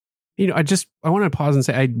 Nice. I want to pause and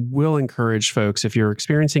say I will encourage folks, if you're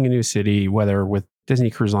experiencing a new city, whether with Disney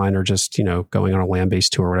Cruise Line or just, going on a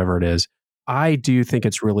land-based tour, whatever it is, I do think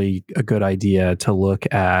it's really a good idea to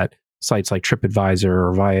look at sites like TripAdvisor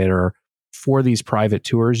or Viator for these private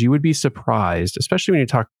tours. You would be surprised, especially when you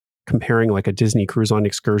talk comparing like a Disney Cruise Line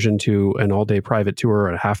excursion to an all-day private tour or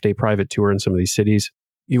a half-day private tour in some of these cities.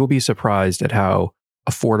 You will be surprised at how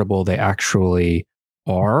affordable they actually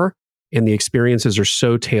are. And the experiences are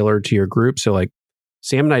so tailored to your group. So like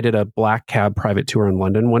Sam and I did a black cab private tour in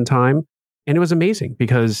London one time. And it was amazing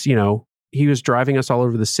because, he was driving us all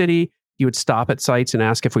over the city. He would stop at sites and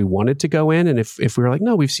ask if we wanted to go in. And if we were like,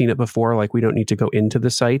 no, we've seen it before, like we don't need to go into the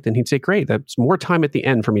site, then he'd say, great, that's more time at the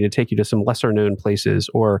end for me to take you to some lesser known places.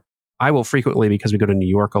 Or I will frequently, because we go to New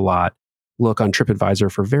York a lot, look on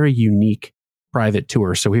TripAdvisor for very unique private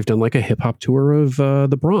tours. So we've done like a hip hop tour of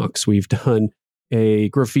the Bronx. We've done a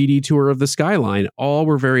graffiti tour of the skyline. All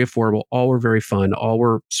were very affordable. All were very fun. All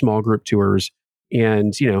were small group tours.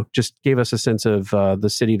 And, just gave us a sense of the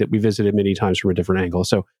city that we visited many times from a different angle.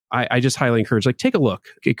 So I just highly encourage, take a look.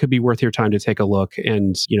 It could be worth your time to take a look.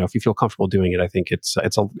 And, if you feel comfortable doing it, I think it's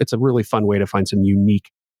a really fun way to find some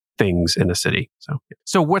unique things in a city.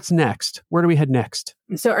 So what's next? Where do we head next?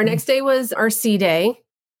 So our next day was our sea day.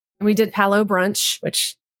 We did Palo Brunch,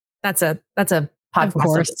 which that's a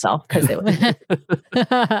podcast of itself because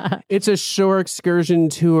it's a shore excursion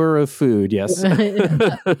tour of food. Yes,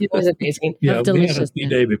 it was amazing. Yeah, we had a sea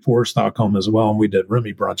day before Stockholm as well, and we did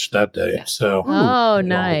Remy brunch that day. Yeah. So,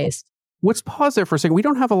 nice. Let's pause there for a second. We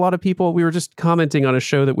don't have a lot of people. We were just commenting on a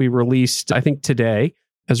show that we released, I think today,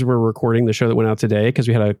 as we're recording the show that went out today, because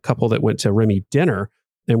we had a couple that went to Remy dinner.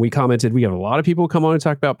 And we commented, we have a lot of people come on and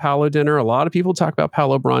talk about Palo dinner. A lot of people talk about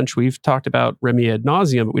Palo brunch. We've talked about Remy ad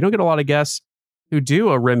nauseum, but we don't get a lot of guests who do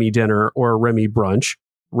a Remy dinner or a Remy brunch.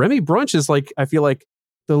 Remy brunch is I feel like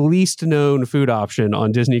the least known food option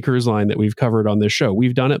on Disney Cruise Line that we've covered on this show.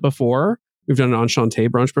 We've done it before. We've done an Enchante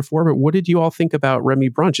brunch before, but what did you all think about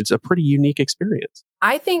Remy brunch? It's a pretty unique experience.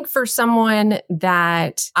 I think for someone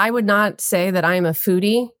that I would not say that I'm a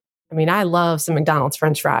foodie. I mean, I love some McDonald's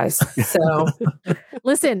French fries. So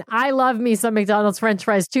listen, I love me some McDonald's French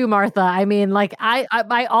fries too, Martha. I mean,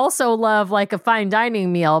 I also love a fine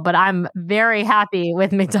dining meal, but I'm very happy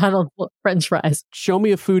with McDonald's French fries. Show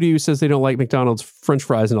me a foodie who says they don't like McDonald's French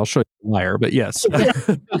fries and I'll show you a liar, but yes.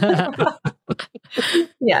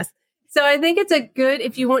 Yes. So I think it's a good,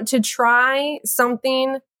 if you want to try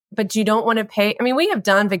something, but you don't want to pay. I mean, we have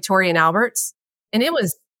done Victoria and Albert's and it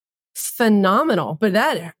was phenomenal, but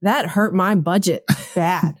that hurt my budget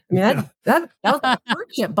bad. I mean, that was a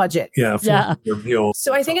budget budget. Yeah. Meal,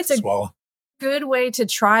 so I think it's a good way to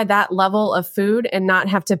try that level of food and not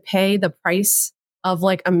have to pay the price of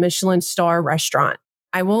a Michelin star restaurant.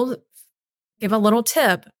 I will give a little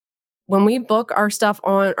tip. When we book our stuff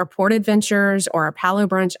on our Port Adventures or our Palo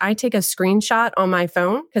brunch, I take a screenshot on my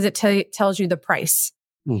phone because it tells you the price.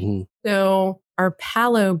 Mm-hmm. So our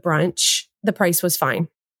Palo brunch, the price was fine.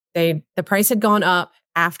 The price had gone up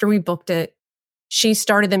after we booked it. She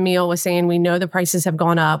started the meal with saying, we know the prices have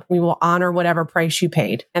gone up. We will honor whatever price you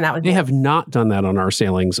paid. And that was They have not done that on our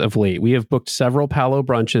sailings of late. We have booked several Palo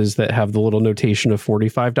brunches that have the little notation of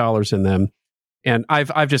 $45 in them. And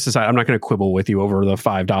I've just decided I'm not going to quibble with you over the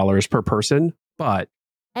 $5 per person, but...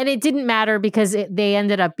 And it didn't matter because they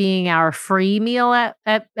ended up being our free meal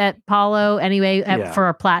at Palo anyway for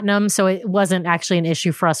a platinum. So it wasn't actually an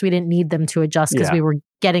issue for us. We didn't need them to adjust because we were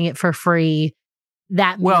getting it for free.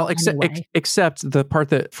 Except the part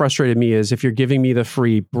that frustrated me is if you're giving me the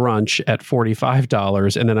free brunch at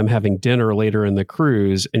 $45 and then I'm having dinner later in the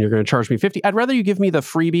cruise and you're going to charge me $50, I'd rather you give me the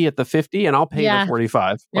freebie at the $50 and I'll pay the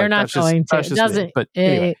 $45. They're not going to. It doesn't. But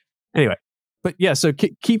anyway. But yeah, so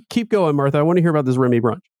keep going, Martha. I want to hear about this Remy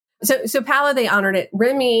brunch. So Palo, they honored it.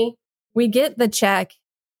 Remy, we get the check,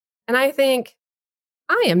 and I think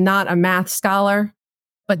I am not a math scholar,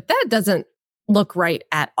 but that doesn't look right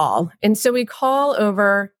at all. And so we call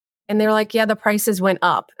over, and they're like, "Yeah, the prices went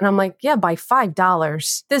up," and I'm like, "Yeah, by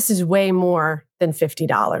 $5. This is way more than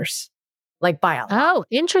 $50, by a lot." Oh,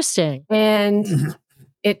 interesting. And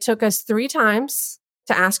it took us 3 times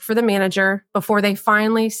to ask for the manager before they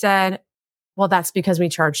finally said, well, that's because we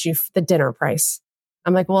charged you the dinner price.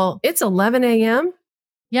 I'm like, well, it's 11 a.m.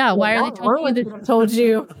 Yeah. Why are they telling you that? Told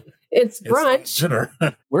you it's brunch. It's dinner.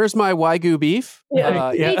 Where's my Wagyu beef?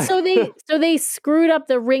 Yeah. So they screwed up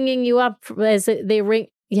the ringing you up as they ring.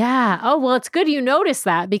 Yeah. Oh, well, it's good you noticed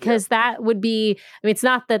that because that would be, I mean, it's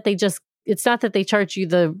not that they charge you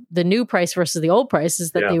the new price versus the old price,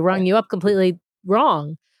 is that they rung you up completely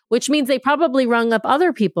wrong. which means they probably rung up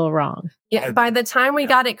other people wrong. Yeah. By the time we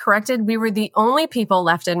got it corrected, we were the only people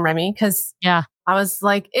left in Remy because I was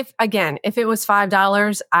like, if it was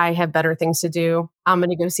 $5, I have better things to do. I'm going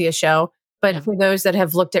to go see a show. But for those that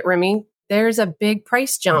have looked at Remy, there's a big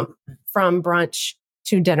price jump from brunch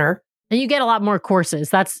to dinner. And you get a lot more courses.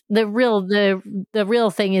 That's the real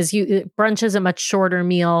thing is brunch is a much shorter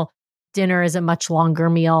meal. Dinner is a much longer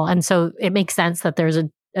meal. And so it makes sense that there's a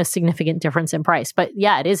significant difference in price. But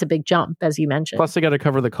yeah, it is a big jump, as you mentioned. Plus, they got to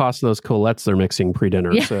cover the cost of those colettes they're mixing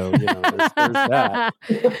pre-dinner. Yeah. So, there's that.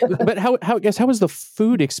 But how was the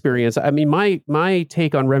food experience? I mean, my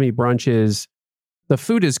take on Remy brunch is the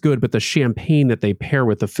food is good, but the champagne that they pair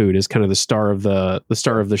with the food is kind of the star of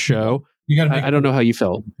the show. You got to. I don't know how you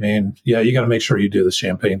felt. And you got to make sure you do the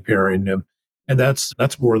champagne pairing, and that's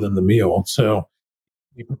more than the meal. So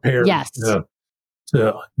you prepare to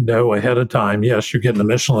know ahead of time. Yes, you're getting a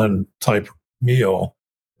Michelin type meal,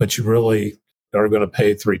 but you really are going to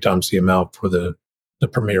pay 3 times the amount for the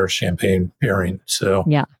premier champagne pairing. So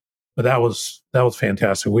but that was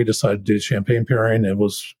fantastic. We decided to do champagne pairing. It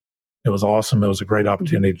was awesome. It was a great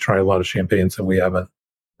opportunity to try a lot of champagnes that we haven't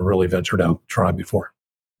really ventured out to try before.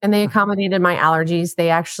 And they accommodated my allergies. They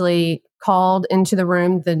actually called into the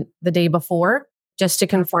room the day before just to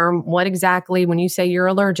confirm what exactly, when you say you're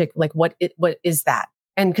allergic, like what is that?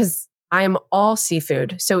 And because I am all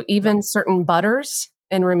seafood. So even certain butters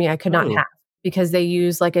in Remy I could not have because they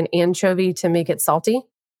use like an anchovy to make it salty.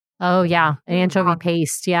 Oh yeah. An anchovy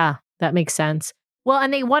paste. Yeah. That makes sense. Well,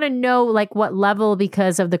 and they want to know like what level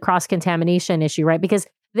because of the cross-contamination issue, right? Because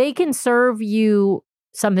they can serve you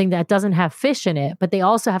something that doesn't have fish in it, but they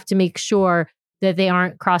also have to make sure that they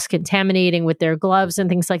aren't cross-contaminating with their gloves and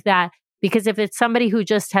things like that. Because if it's somebody who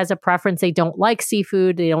just has a preference, they don't like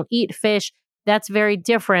seafood, they don't eat fish, that's very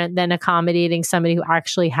different than accommodating somebody who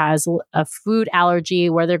actually has a food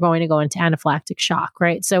allergy where they're going to go into anaphylactic shock,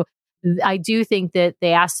 right? So I do think that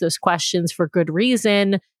they ask those questions for good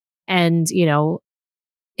reason. And,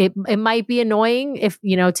 it might be annoying if,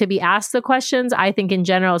 to be asked the questions. I think in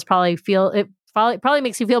general, it probably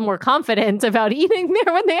makes you feel more confident about eating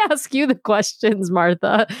there when they ask you the questions,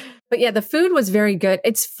 Martha. But yeah, the food was very good.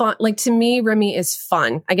 It's fun. Like to me, Remy is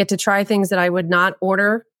fun. I get to try things that I would not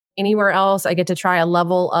order anywhere else. I get to try a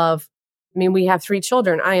level of, we have 3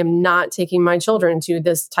 children. I am not taking my children to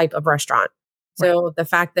this type of restaurant. So the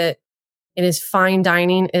fact that it is fine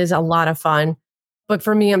dining is a lot of fun. But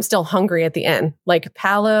for me, I'm still hungry at the end. Like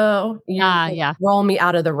Palo, roll me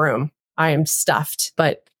out of the room. I am stuffed,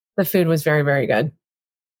 but the food was very, very good.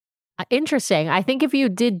 Interesting. I think if you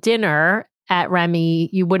did dinner at Remy,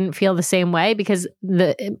 you wouldn't feel the same way because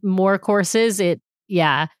the more courses,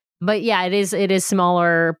 But yeah, it is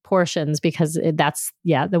smaller portions because that's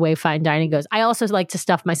the way fine dining goes. I also like to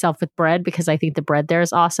stuff myself with bread because I think the bread there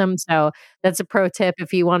is awesome. So that's a pro tip.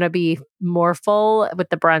 If you want to be more full with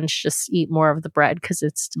the brunch, just eat more of the bread because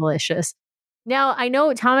it's delicious. Now, I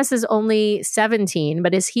know Thomas is only 17,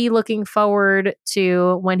 but is he looking forward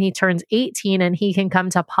to when he turns 18 and he can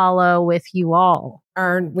come to Palo with you all?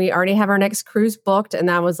 We already have our next cruise booked. And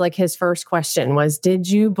that was like his first question was, did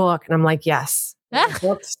you book? And I'm like, yes.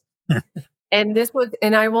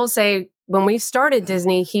 And I will say, when we started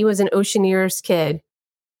Disney, he was an Oceaneers kid.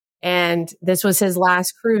 And this was his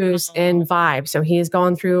last cruise in Vibe. So he has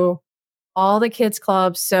gone through all the kids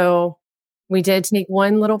clubs. So we did take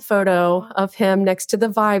one little photo of him next to the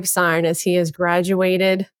Vibe sign as he has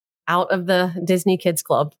graduated out of the Disney Kids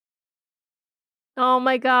Club. Oh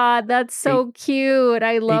my God, that's so cute.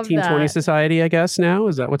 I love 1820 that. Society, I guess, now?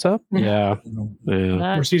 Is that what's up? Yeah.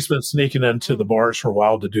 He's been sneaking into the bars for a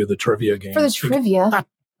while to do the trivia game. For the trivia.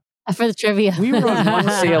 We were on one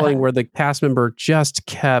sailing where the cast member just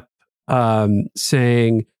kept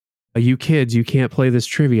saying, you kids, you can't play this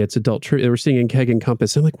trivia. It's adult trivia. They were singing Keg and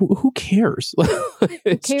Compass. I'm like, who cares?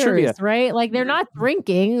 It's who cares, trivia, right? Like they're not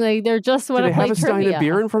drinking. Like they're just want to play trivia. Do they have a stein of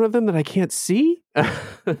beer in front of them that I can't see?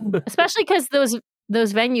 Especially because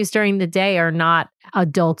those venues during the day are not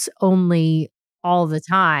adults only all the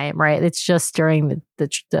time, right? It's just during the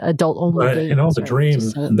adult only games. And all the Dream,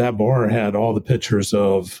 that bar had all the pictures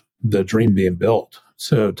of the Dream being built.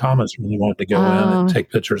 So Thomas really wanted to go in and take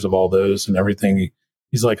pictures of all those and everything.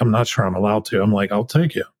 He's like, I'm not sure I'm allowed to. I'm like, I'll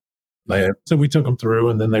take you. So we took them through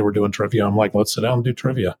and then they were doing trivia. I'm like, let's sit down and do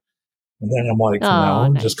trivia. And then I'm like, from now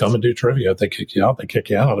on, just come and do trivia. If they kick you out, they kick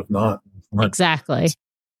you out. If not. Exactly.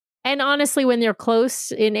 And honestly, when they're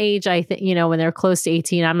close in age, I think, when they're close to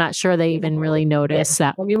 18, I'm not sure they even really notice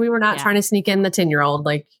that. I mean, we were not trying to sneak in the 10-year-old.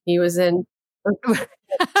 Like he was in. You're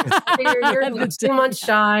 2 months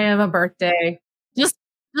shy of a birthday.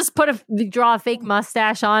 Just draw a fake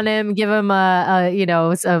mustache on him, give him a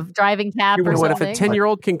driving cap You or know what? something. If a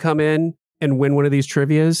 10-year-old can come in and win one of these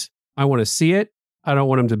trivias, I want to see it. I don't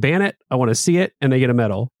want him to ban it. I want to see it, and they get a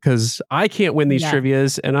medal because I can't win these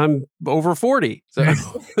trivias, and I'm over 40. So,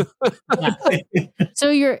 So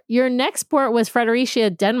your next port was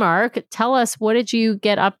Fredericia, Denmark. Tell us, what did you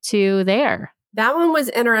get up to there? That one was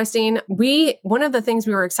interesting. One of the things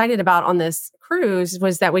we were excited about on this cruise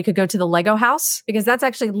was that we could go to the Lego house because that's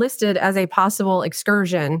actually listed as a possible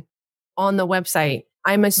excursion on the website.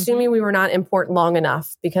 I'm assuming we were not in port long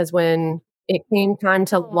enough because when it came time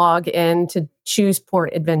to log in to choose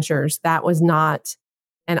port adventures, that was not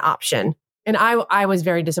an option. And I was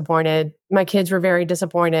very disappointed. My kids were very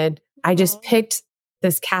disappointed. I just picked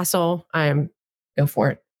this castle. Go for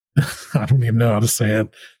it. I don't even know how to say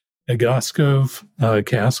it. Agaskov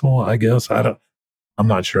Castle, I guess. I'm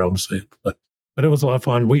not sure how to say it, but it was a lot of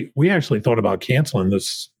fun. We actually thought about canceling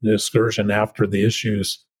this excursion after the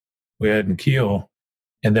issues we had in Kiel.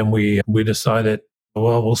 And then we decided,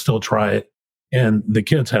 well, we'll still try it. And the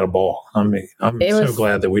kids had a ball. I mean, I'm so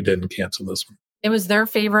glad that we didn't cancel this one. It was their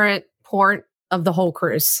favorite port of the whole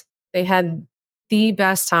cruise. They had the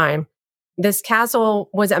best time. This castle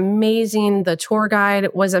was amazing. The tour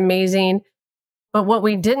guide was amazing. But what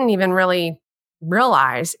we didn't even really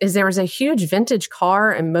realize is there was a huge vintage car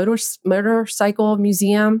and motorcycle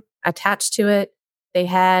museum attached to it. They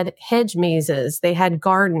had hedge mazes. They had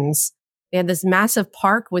gardens. They had this massive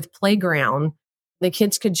park with playground. The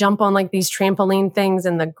kids could jump on like these trampoline things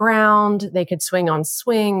in the ground. They could swing on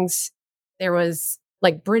swings. There was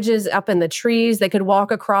like bridges up in the trees they could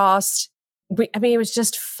walk across. It was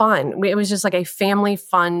just fun. It was just like a family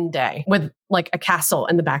fun day with like a castle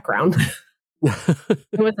in the background.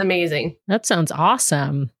 It was amazing. That sounds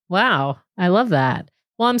awesome. Wow. I love that.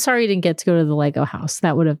 Well, I'm sorry you didn't get to go to the Lego house.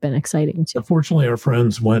 That would have been exciting too. Unfortunately, our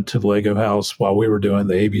friends went to the Lego house while we were doing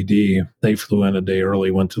the ABD. They flew in a day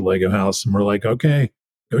early, went to the Lego house, and we're like, okay,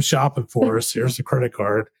 go shopping for us. Here's the credit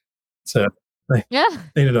card. So they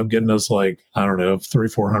ended up getting us like, I don't know,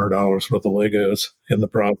 $300-400 worth of Legos in the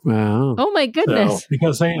problem. Wow. Oh my goodness. So,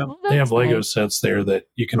 because they have Lego sets there that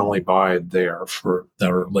you can only buy there for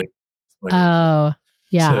that are like. Oh,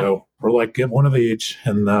 yeah. So we're like, get one of each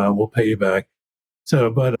and we'll pay you back.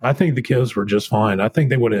 So, but I think the kids were just fine. I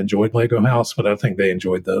think they would have enjoyed Lego House, but I think they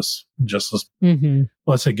enjoyed this just as,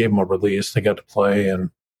 plus they gave them a release. They got to play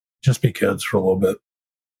and just be kids for a little bit.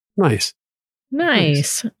 Nice.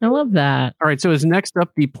 I love that. All right. So is next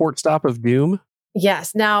up the port stop of Doom?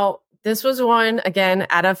 Yes. Now, this was one, again,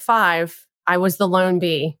 out of 5. I was the lone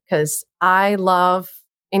bee because I love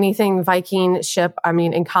anything Viking ship. I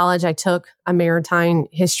mean, in college, I took a maritime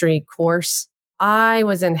history course. I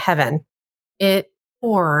was in heaven. It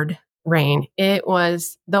poured rain.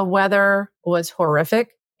 The weather was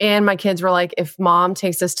horrific. And my kids were like, if mom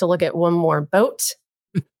takes us to look at one more boat,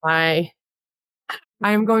 I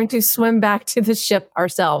am going to swim back to the ship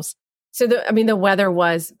ourselves. So the weather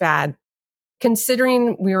was bad.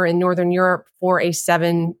 Considering we were in Northern Europe for a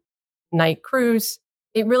 7-night cruise,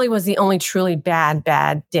 it really was the only truly bad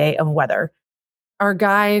day of weather. Our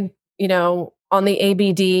guide, on the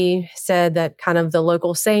ABD said that kind of the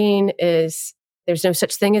local saying is there's no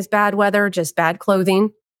such thing as bad weather, just bad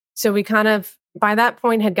clothing. So we kind of, by that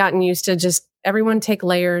point, had gotten used to just everyone take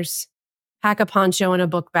layers, pack a poncho in a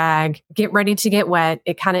book bag, get ready to get wet.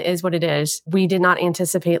 It kind of is what it is. We did not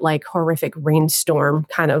anticipate like horrific rainstorm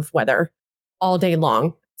kind of weather all day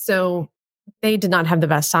long. So they did not have the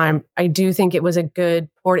best time. I do think it was a good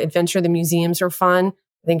port adventure. The museums are fun.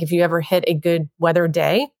 I think if you ever hit a good weather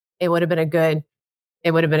day, it would have been a good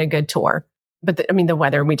tour. But the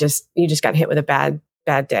weather, you just got hit with a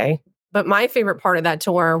bad day. But my favorite part of that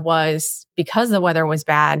tour was because the weather was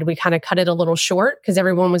bad, we kind of cut it a little short because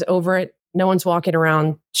everyone was over it. No one's walking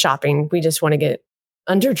around shopping. We just want to get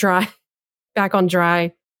under dry, back on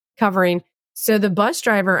dry, covering. So the bus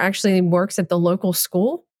driver actually works at the local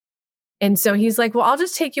school. And so he's like, well, I'll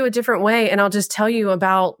just take you a different way and I'll just tell you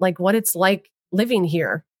about like what it's like living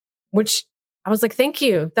here, which I was like, thank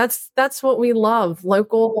you. That's what we love.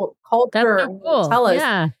 Local culture. That's so cool. Tell us.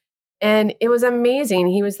 Yeah. And it was amazing.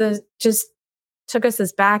 He was just took us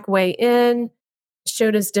this back way in,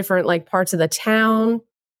 showed us different like parts of the town.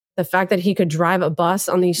 The fact that he could drive a bus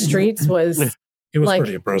on these streets was it was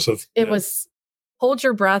pretty impressive. It was hold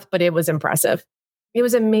your breath, but it was impressive. It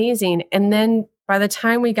was amazing. And then by the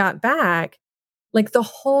time we got back, like the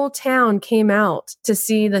whole town came out to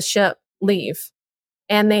see the ship leave.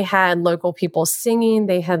 And they had local people singing.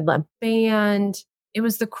 They had a band. It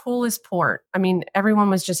was the coolest port. I mean, everyone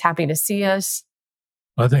was just happy to see us.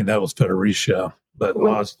 I think that was Federicia, but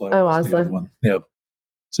Oslo. Oh, Oslo. One. Yep.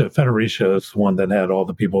 So Federicia is the one that had all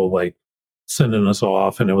the people like sending us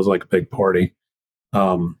off, and it was like a big party.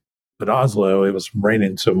 But Oslo, it was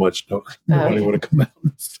raining so much, nobody would have come out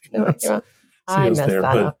and seen us. I messed that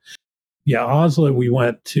up. Yeah, Oslo, we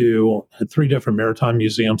went to 3 different maritime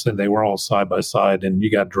museums, and they were all side by side, and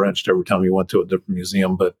you got drenched every time you went to a different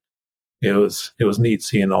museum. But it was neat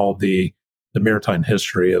seeing all the maritime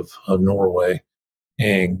history of Norway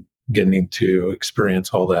and getting to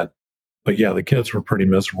experience all that. But yeah, the kids were pretty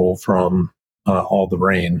miserable from all the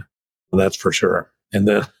rain, that's for sure. And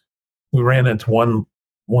then we ran into one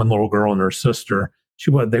little girl and her sister.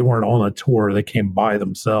 They weren't on a tour; they came by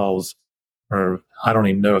themselves. Or I don't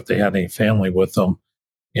even know if they had any family with them.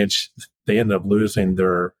 And they ended up losing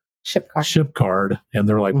their ship card. And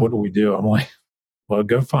they're like, what do we do? I'm like, well,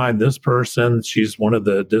 go find this person. She's one of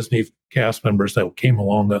the Disney cast members that came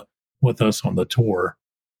along with us on the tour.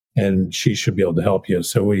 And she should be able to help you.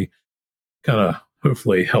 So we kind of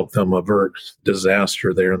hopefully helped them avert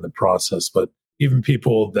disaster there in the process. But even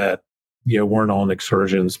people that, weren't on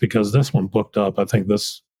excursions, because this one booked up, I think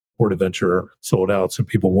this Port Adventure sold out, so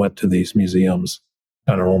people went to these museums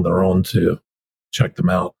kind of on their own to check them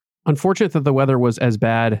out. Unfortunate that the weather was as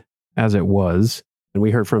bad as it was. And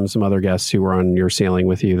we heard from some other guests who were on your sailing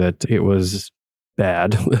with you that it was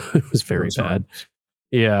bad. It was very bad.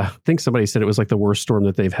 Yeah. I think somebody said it was like the worst storm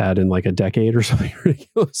that they've had in like a decade or something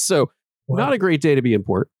ridiculous. So not a great day to be in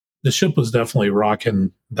port. The ship was definitely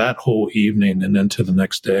rocking that whole evening and into the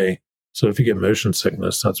next day. So if you get motion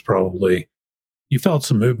sickness, that's probably... You felt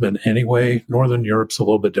some movement anyway. Northern Europe's a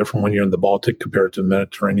little bit different when you're in the Baltic compared to the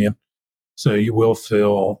Mediterranean. So you will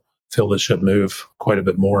feel the ship move quite a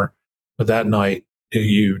bit more. But that night,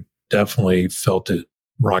 you definitely felt it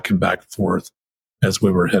rocking back and forth as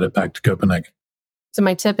we were headed back to Copenhagen. So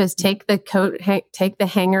my tip is take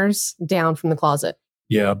the hangers down from the closet.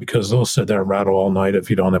 Yeah, because they'll sit there and rattle all night if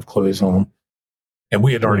you don't have clothes on. And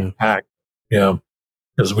we had already packed,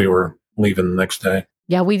 because we were leaving the next day.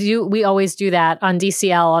 Yeah, we do. We always do that on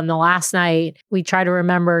DCL. On the last night, we try to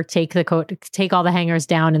remember take all the hangers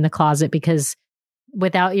down in the closet, because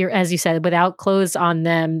without as you said, without clothes on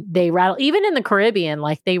them, they rattle. Even in the Caribbean,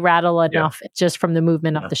 like they rattle enough just from the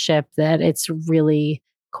movement of the ship that it's really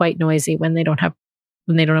quite noisy when they don't have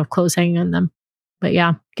clothes hanging on them. But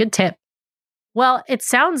yeah, good tip. Well, it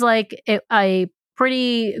sounds like a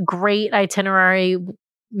pretty great itinerary.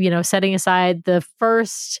 Setting aside the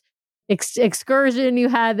first excursion you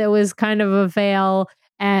had that was kind of a fail,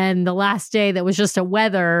 and the last day that was just a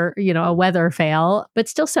weather fail, but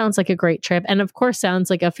still sounds like a great trip. And of course, sounds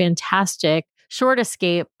like a fantastic short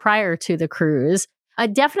escape prior to the cruise. I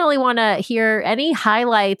definitely want to hear any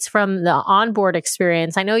highlights from the onboard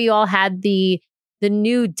experience. I know you all had the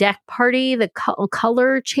new deck party, the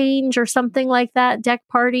color change or something like that. Deck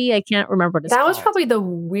party. I can't remember what it's called. That was probably the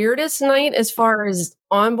weirdest night as far as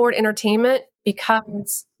onboard entertainment,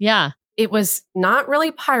 because it was not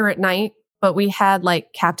really pirate night, but we had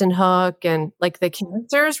like Captain Hook and like the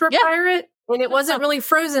characters were pirate. And it wasn't really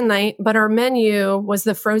Frozen night, but our menu was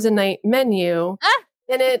the Frozen night menu.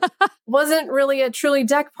 And it wasn't really a truly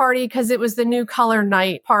deck party because it was the new color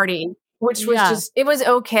night party, which was it was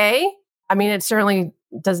okay. I mean, it certainly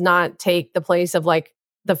does not take the place of like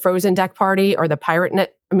the Frozen deck party or the pirate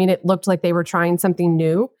net. I mean, it looked like they were trying something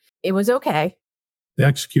new. It was okay. The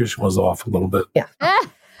execution was off a little bit. Yeah.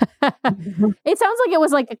 It sounds like it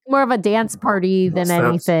was like more of a dance party than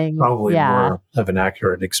anything. Probably more of an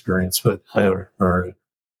accurate experience, but or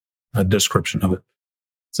a description of it.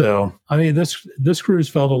 So, I mean, this cruise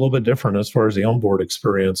felt a little bit different as far as the onboard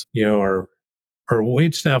experience. Our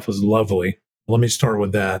wait staff was lovely. Let me start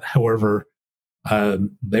with that. However,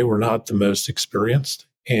 they were not the most experienced,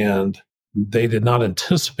 and they did not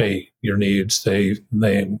anticipate your needs. They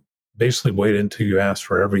basically waited until you asked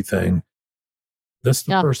for everything. This is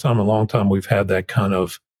the first time in a long time we've had that kind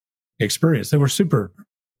of experience. They were super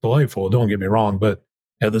delightful, don't get me wrong, but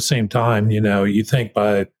at the same time, you think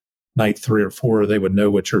by night 3 or 4, they would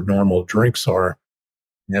know what your normal drinks are.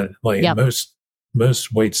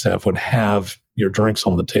 Most wait staff would have your drinks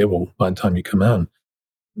on the table by the time you come in.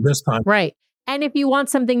 This time. Right. And if you want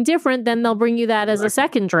something different, then they'll bring you that as a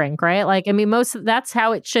second drink, right? Like, I mean, that's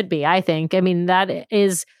how it should be, I think. I mean, that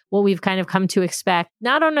is what we've kind of come to expect,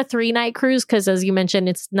 not on a 3-night cruise, because as you mentioned,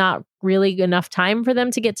 it's not really enough time for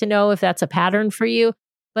them to get to know if that's a pattern for you.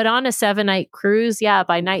 But on a 7-night cruise,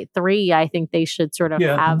 by night 3, I think they should sort of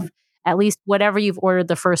have at least whatever you've ordered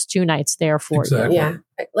the first 2 nights there for you. Yeah.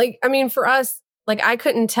 Like, I mean, for us, like, I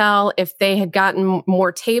couldn't tell if they had gotten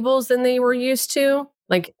more tables than they were used to.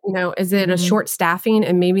 Like, is it a short staffing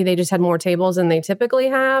and maybe they just had more tables than they typically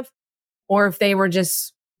have? Or if they were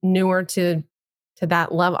just newer to to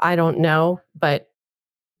that level. I don't know, but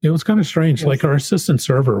It was kind of strange. Like our assistant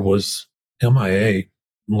server was MIA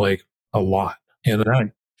like a lot. And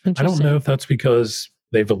I don't know if that's because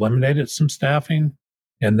they've eliminated some staffing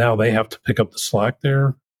and now they have to pick up the slack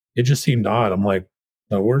there. It just seemed odd. I'm like,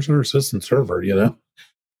 oh, where's our assistant server? You know,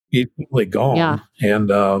 he's really gone and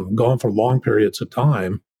gone for long periods of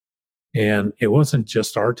time. And it wasn't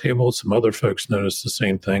just our table. Some other folks noticed the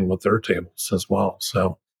same thing with their tables as well.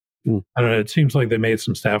 So I don't know. It seems like they made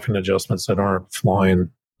some staffing adjustments that aren't flying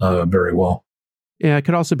very well. Yeah, it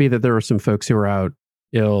could also be that there were some folks who were out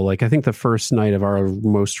ill. Like I think the first night of our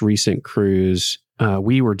most recent cruise,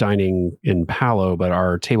 we were dining in Palo, but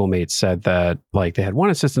our table mates said that like they had one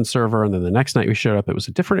assistant server, and then the next night we showed up, it was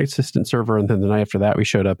a different assistant server, and then the night after that we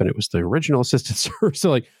showed up and it was the original assistant server. So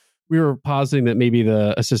like we were positing that maybe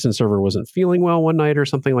the assistant server wasn't feeling well one night or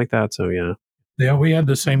something like that. So yeah, we had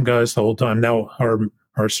the same guys the whole time. Now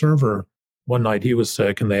our server, one night he was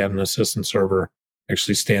sick, and they had an assistant server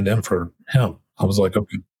actually stand in for him. I was like,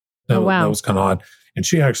 okay, that was kind of odd. And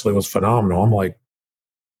she actually was phenomenal. I'm like,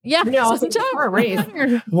 yeah, for a raise.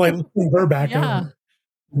 like looking her back on.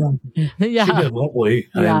 Yeah. She did lovely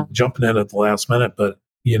and jumping in at the last minute, but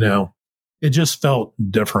you know, it just felt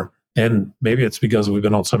different. And maybe it's because we've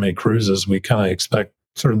been on so many cruises, we kind of expect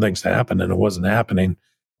certain things to happen, and it wasn't happening.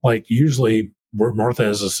 Like usually, where Martha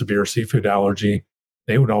has a severe seafood allergy,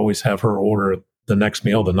 they would always have her order the next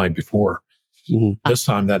meal the night before. This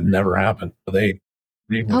time that never happened. They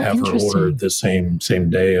would have her order the same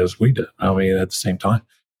day as we did. I mean, at the same time.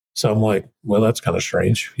 So I'm like, well, that's kind of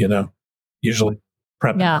strange, you know. Usually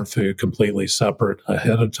prepping our food completely separate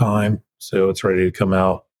ahead of time, so it's ready to come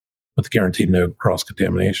out with guaranteed no cross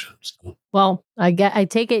contamination. So. Well, I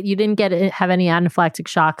take it you didn't have any anaphylactic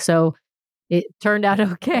shock, so it turned out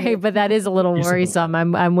okay. But that is a little worrisome.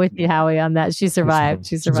 I'm with you, Howie, on that. She survived.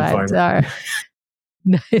 She survived. All right.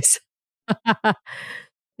 Nice.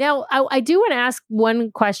 Now, I do want to ask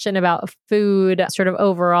one question about food, sort of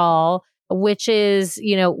overall, which is,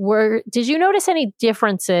 you know, did you notice any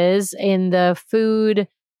differences in the food?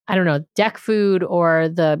 I don't know, deck food or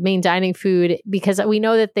the main dining food, because we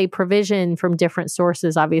know that they provision from different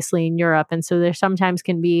sources, obviously in Europe. And so there sometimes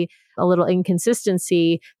can be a little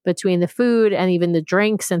inconsistency between the food and even the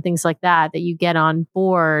drinks and things like that you get on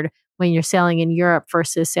board when you're sailing in Europe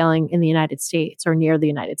versus sailing in the United States or near the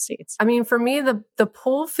United States. I mean, for me, the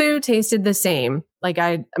pool food tasted the same. Like,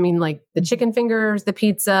 I mean, like the chicken fingers, the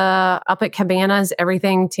pizza up at Cabanas,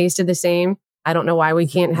 everything tasted the same. I don't know why we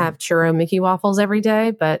can't have churro Mickey waffles every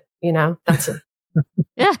day, but you know, that's it.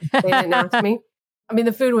 Yeah. They didn't ask me. I mean,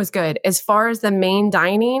 the food was good. As far as the main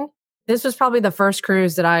dining, this was probably the first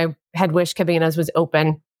cruise that I had wished Cabanas was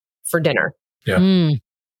open for dinner. Yeah.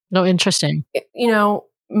 No, interesting. You know,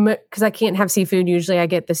 because I can't have seafood. Usually I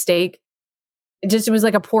get the steak. It was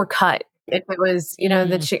like a poor cut. It was, you know,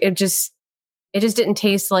 it just didn't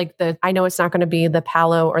taste like I know it's not going to be the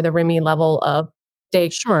Palo or the Remy level of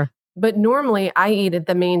steak. Sure. But normally I eat at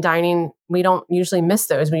the main dining. We don't usually miss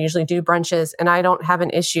those. We usually do brunches, and I don't have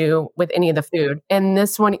an issue with any of the food. And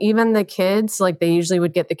this one, even the kids, like they usually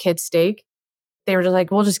would get the kids steak. They were just like,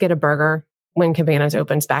 we'll just get a burger when Cabanas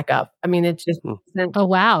opens back up. I mean, it just oh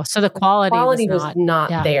wow. So the quality was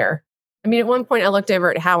not there. I mean, at one point I looked over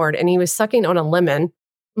at Howard and he was sucking on a lemon.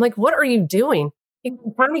 I'm like, what are you doing? He's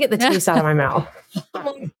trying to get the taste out of my mouth.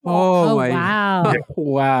 Oh my wow.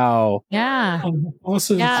 Wow. Yeah.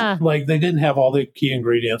 Also, like they didn't have all the key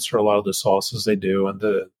ingredients for a lot of the sauces they do, and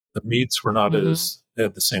the meats were not as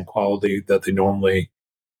at the same quality that they normally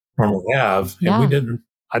have. And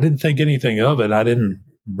I didn't think anything of it. I didn't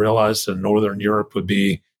realize that Northern Europe would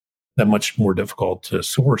be that much more difficult to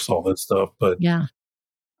source all that stuff. But yeah.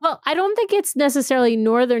 Well, I don't think it's necessarily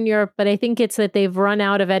Northern Europe, but I think it's that they've run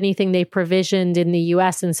out of anything they provisioned in the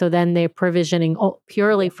US. And so then they're provisioning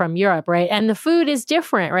purely from Europe, right? And the food is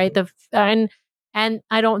different, right? And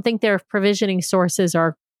I don't think their provisioning sources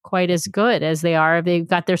are quite as good as they are. They've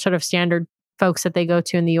got their sort of standard folks that they go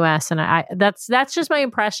to in the US. And that's just my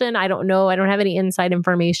impression. I don't know. I don't have any inside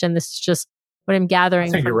information. This is just what I'm gathering.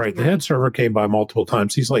 I think you're right. The head server came by multiple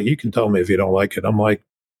times. He's like, you can tell me if you don't like it. I'm like,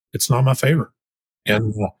 it's not my favorite.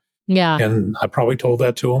 And and I probably told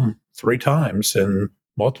that to him 3 times, and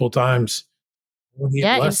multiple times when he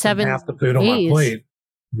less than half the food on my plate,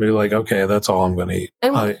 I'd be like, okay, that's all I'm going to eat.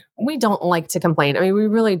 And we don't like to complain. I mean, we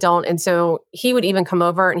really don't. And so he would even come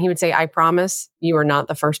over and he would say, I promise you are not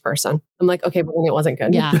the first person. I'm like, okay, but it wasn't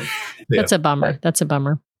good. Yeah. That's a bummer. That's a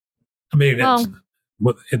bummer. I mean,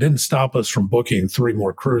 it didn't stop us from booking 3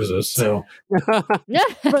 more cruises. So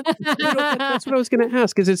that's what I was going to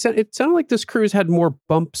ask, because it sounded like this cruise had more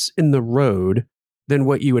bumps in the road than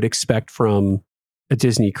what you would expect from a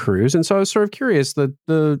Disney cruise. And so I was sort of curious not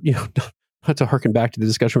to harken back to the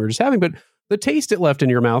discussion we were just having, but the taste it left in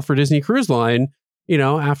your mouth for Disney Cruise Line,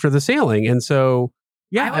 after the sailing. And so,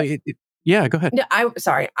 yeah, go ahead. No,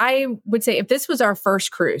 I would say if this was our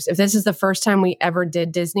first cruise, if this is the first time we ever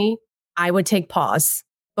did Disney, I would take pause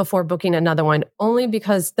before booking another one, only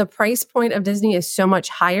because the price point of Disney is so much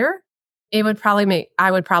higher. I would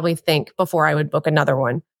probably think before I would book another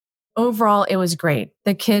one. Overall, it was great.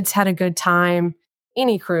 The kids had a good time.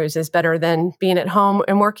 Any cruise is better than being at home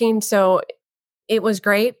and working. So it was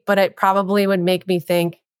great, but it probably would make me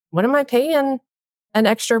think, what am I paying an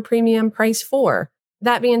extra premium price for?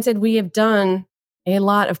 That being said, we have done a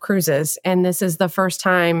lot of cruises, and this is the first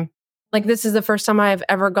time I've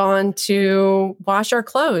ever gone to wash our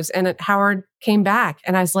clothes. And Howard came back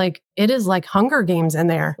and I was like, it is like Hunger Games in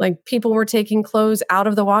there. Like people were taking clothes out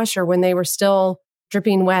of the washer when they were still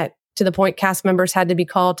dripping wet, to the point cast members had to be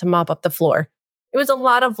called to mop up the floor. It was a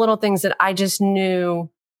lot of little things that I just knew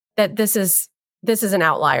that this is an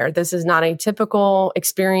outlier. This is not a typical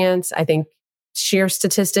experience. I think sheer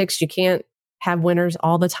statistics, you can't have winners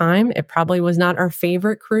all the time. It probably was not our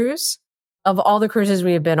favorite cruise. Of all the cruises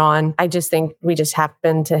we have been on, I just think we just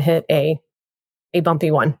happened to hit a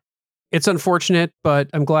bumpy one. It's unfortunate, but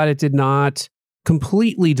I'm glad it did not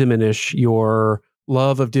completely diminish your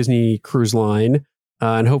love of Disney Cruise Line.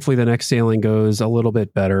 And hopefully the next sailing goes a little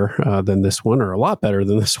bit better than this one, or a lot better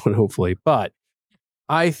than this one, hopefully. But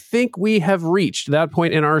I think we have reached that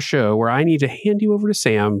point in our show where I need to hand you over to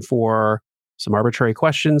Sam for some arbitrary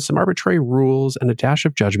questions, some arbitrary rules, and a dash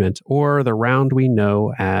of judgment, or the round we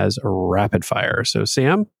know as rapid fire. So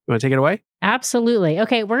Sam, you want to take it away? Absolutely.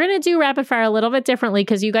 Okay, we're going to do rapid fire a little bit differently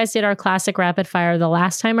because you guys did our classic rapid fire the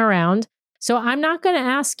last time around. So I'm not going to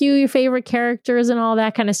ask you your favorite characters and all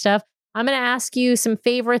that kind of stuff. I'm going to ask you some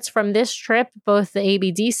favorites from this trip, both the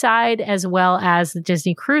ABD side as well as the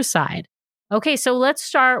Disney Cruise side. Okay, so let's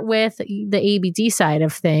start with the ABD side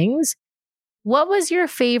of things. What was your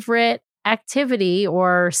favorite activity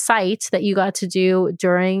or site that you got to do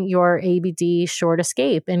during your ABD short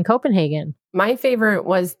escape in Copenhagen? My favorite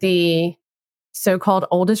was the so-called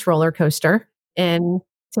oldest roller coaster in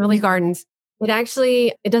Tivoli Gardens.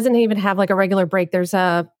 It doesn't even have like a regular brake. There's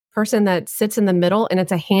a person that sits in the middle and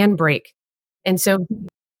it's a hand brake. And so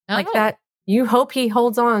like that, you hope he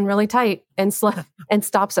holds on really tight and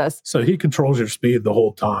stops us. So he controls your speed the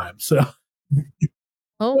whole time. So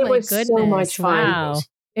oh my goodness. So much fun. Wow.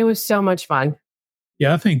 It was so much fun.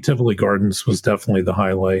 Yeah, I think Tivoli Gardens was definitely the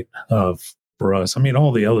highlight for us. I mean,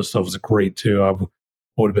 all the other stuff was great too. I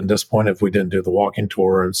would have been disappointed if we didn't do the walking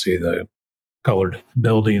tour and see the colored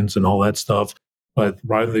buildings and all that stuff. But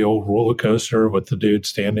riding the old roller coaster with the dude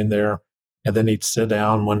standing there, and then he'd sit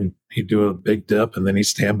down when he'd do a big dip, and then he'd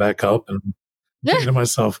stand back up, and thinking to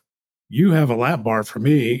myself, you have a lap bar for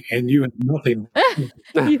me, and you have nothing.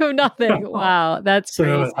 You have nothing. Wow, that's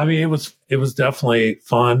crazy. I mean, it was definitely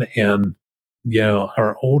fun, and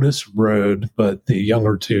our oldest rode, but the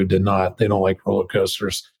younger two did not. They don't like roller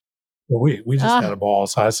coasters. Well, we just had a ball.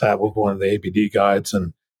 So I sat with one of the ABD guides,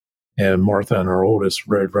 and Martha and our oldest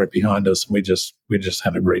rode right behind us, and we just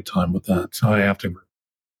had a great time with that. So I have to.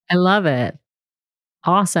 I love it.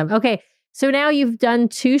 Awesome. Okay, so now you've done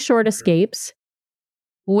 2 short escapes.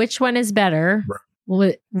 Which one is better?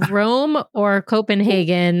 Rome or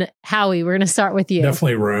Copenhagen? Howie, we're going to start with you.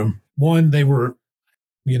 Definitely Rome. One, they were,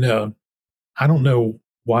 I don't know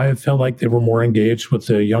why I felt like they were more engaged with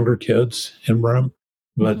the younger kids in Rome,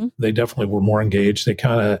 but they definitely were more engaged. They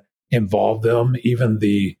kind of involved them. Even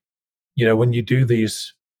when you do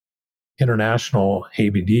these international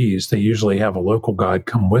ABDs, they usually have a local guide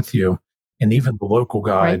come with you. And even the local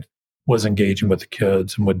guide was engaging with the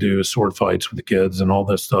kids and would do sword fights with the kids and all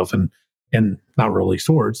this stuff. And not really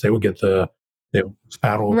swords. They would get the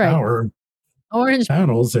paddle of power, orange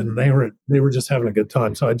paddles, and they were just having a good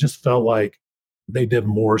time. So I just felt like they did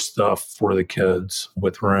more stuff for the kids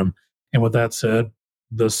with Rome. And with that said,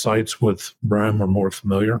 the sites with Rome are more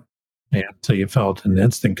familiar. And so you felt an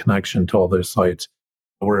instant connection to all those sites.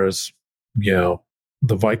 Whereas, the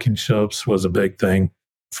Viking ships was a big thing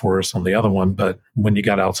for us on the other one. But when you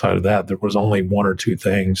got outside of that, there was only 1 or 2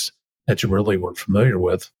 things that you really were familiar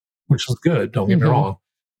with, which was good. Don't get me wrong.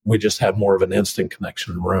 We just had more of an instant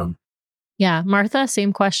connection to Rome. Yeah. Martha,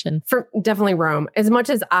 same question. For definitely Rome. As much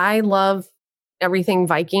as I love everything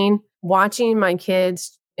Viking, watching my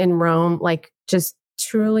kids in Rome, like just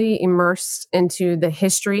truly immersed into the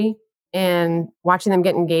history and watching them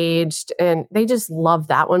get engaged. And they just love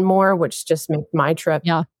that one more, which just makes my trip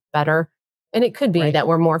better. And it could be that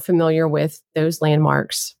we're more familiar with those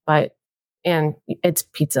landmarks, and it's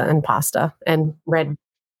pizza and pasta and red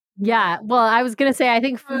Yeah. Well, I was going to say, I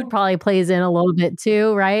think food probably plays in a little bit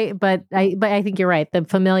too, right? But I think you're right. The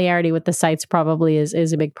familiarity with the sites probably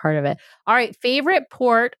is a big part of it. All right. Favorite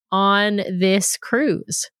port on this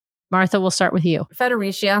cruise? Martha, we'll start with you.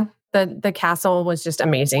 Federicia, the castle was just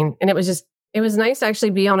amazing. And it was nice to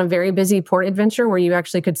actually be on a very busy port adventure where you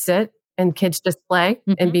actually could sit and kids just play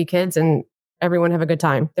and be kids and everyone have a good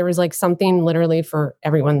time. There was like something literally for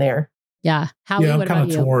everyone there. Yeah. Howie, I'm what kind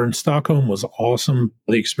about of you? torn. Stockholm was awesome.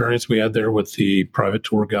 The experience we had there with the private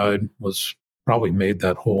tour guide was probably made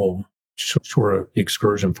that whole short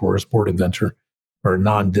excursion for us port adventure, or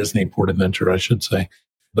non-Disney port adventure, I should say.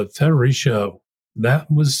 But Federicia,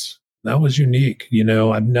 that was unique. You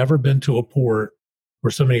know, I've never been to a port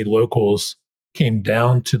where so many locals came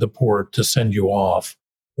down to the port to send you off.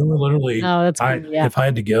 There were literally, Oh, that's cool. Yeah. if I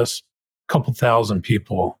had to guess, a couple thousand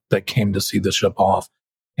people that came to see the ship off.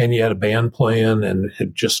 And you had a band playing and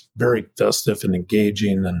it just very festive and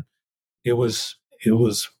engaging. And it was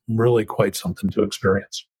really quite something to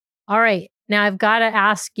experience. All right. Now I've got to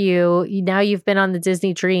ask you, now you've been on the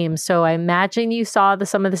Disney Dream. So I imagine you saw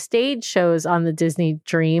some of the stage shows on the Disney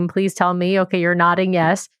Dream. Please tell me. Okay, you're nodding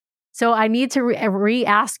yes. So I need to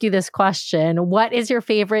re-ask you this question. What is your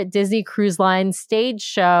favorite Disney Cruise Line stage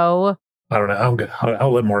show? I don't know.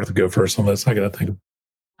 I'll let Martha go first on this. I got to think.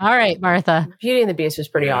 All right, Martha. Beauty and the Beast was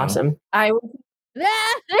pretty awesome. There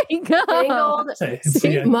you go. Tangled.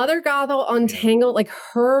 See, Mother Gothel on Tangled, like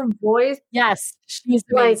her voice. Yes, she's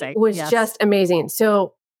amazing. Was just amazing.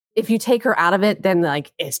 So if you take her out of it, then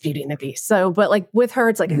like it's Beauty and the Beast. So, but like with her,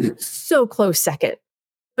 it's like so close second.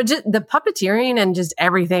 But just the puppeteering and just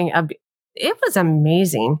everything, it was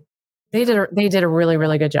amazing. They did a really,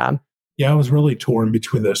 really good job. Yeah, I was really torn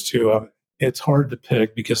between those two. It's hard to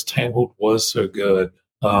pick because Tangled was so good.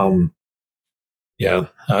 Yeah,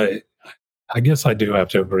 I guess I do have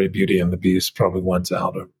to agree. Beauty and the Beast probably wins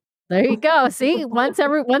out. There you go. See,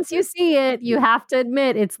 once you see it, you have to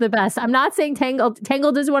admit it's the best. I'm not saying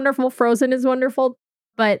Tangled is wonderful, Frozen is wonderful,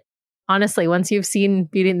 but honestly, once you've seen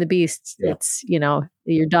Beauty and the Beast, it's,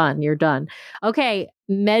 you're done. Okay,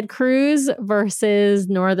 Med Cruise versus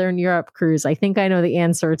Northern Europe Cruise. I think I know the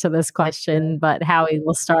answer to this question, but Howie,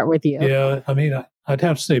 we'll start with you. Yeah, I mean, I'd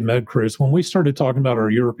have to say Med Cruise. When we started talking about our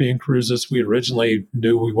European cruises, we originally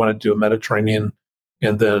knew we wanted to do a Mediterranean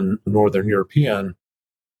and then Northern European.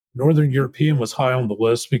 Northern European was high on the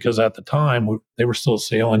list because at the time they were still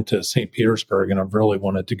sailing to St. Petersburg, and I really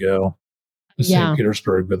wanted to go to St.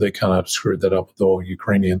 Petersburg, but they kind of screwed that up with the whole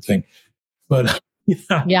Ukrainian thing. But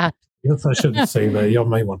I guess I shouldn't say that. Y'all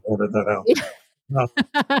might want to edit that out.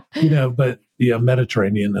 But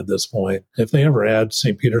Mediterranean at this point. If they ever add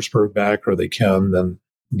St. Petersburg back, or they can, then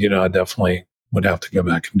I definitely would have to go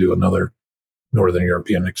back and do another Northern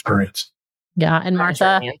European experience. Yeah, and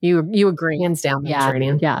Martha, you agree, hands down,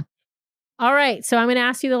 Mediterranean. Yeah. All right, so I'm going to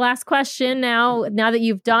ask you the last question now. Now that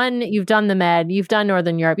you've done the Med, you've done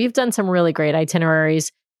Northern Europe, you've done some really great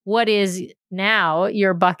itineraries. What is now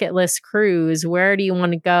your bucket list cruise? Where do you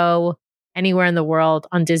want to go? Anywhere in the world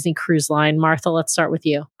on Disney Cruise Line? Martha, let's start with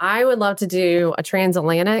you. I would love to do a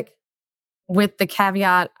transatlantic with the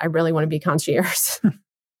caveat, I really want to be concierge.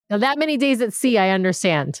 Now, that many days at sea, I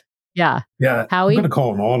understand. Yeah. Yeah. Howie? I'm going to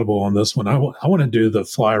call an audible on this one. I want to do the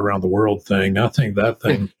fly around the world thing. I think that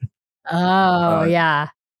thing. Yeah.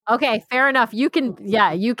 Okay. Fair enough. You can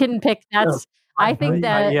pick. That's, I think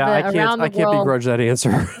that I can't begrudge that answer.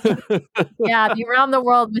 The around the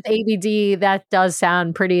world with ABD, that does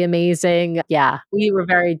sound pretty amazing. Yeah. We were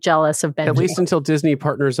very jealous of Benji. At least until Disney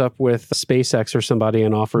partners up with SpaceX or somebody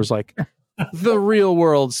and offers like the real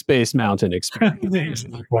world Space Mountain experience.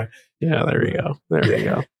 Yeah, there you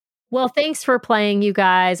go. Well, thanks for playing, you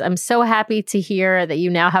guys. I'm so happy to hear that you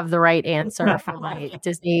now have the right answer for my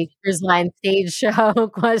Disney Cruise Line stage show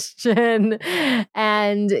question.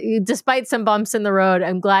 And despite some bumps in the road,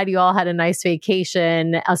 I'm glad you all had a nice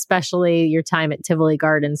vacation, especially your time at Tivoli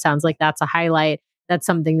Gardens. Sounds like that's a highlight. That's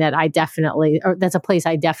something that that's a place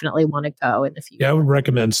I definitely want to go in the future. Yeah, I would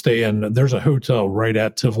recommend staying. There's a hotel right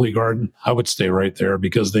at Tivoli Garden. I would stay right there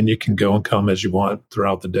because then you can go and come as you want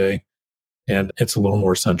throughout the day. And it's a little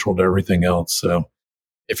more central to everything else. So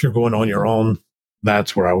if you're going on your own,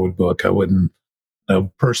 that's where I would book. I wouldn't,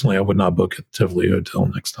 personally, I would not book at Tivoli Hotel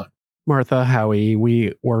next time. Martha, Howie,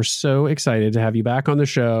 we were so excited to have you back on the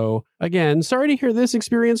show. Again, sorry to hear this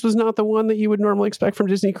experience was not the one that you would normally expect from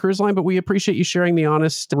Disney Cruise Line, but we appreciate you sharing the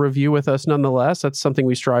honest review with us nonetheless. That's something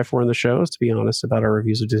we strive for in the show, is to be honest about our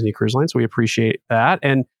reviews of Disney Cruise Line. So we appreciate that.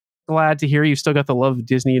 And glad to hear you've still got the love of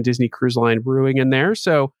Disney and Disney Cruise Line brewing in there.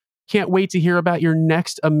 So can't wait to hear about your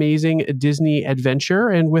next amazing Disney adventure.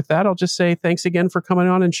 And with that, I'll just say thanks again for coming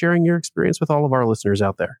on and sharing your experience with all of our listeners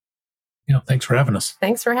out there. Thanks for having us.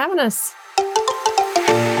 Thanks for having us.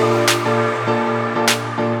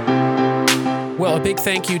 Well, a big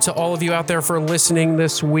thank you to all of you out there for listening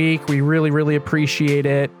this week. We really, really appreciate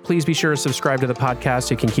it. Please be sure to subscribe to the podcast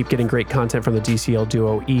so you can keep getting great content from the DCL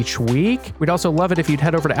Duo each week. We'd also love it if you'd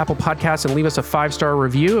head over to Apple Podcasts and leave us a 5-star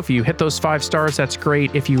review. If you hit those 5 stars, that's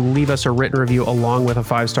great. If you leave us a written review along with a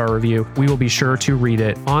 5-star review, we will be sure to read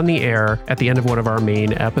it on the air at the end of one of our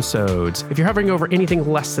main episodes. If you're hovering over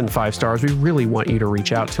anything less than 5 stars, we really want you to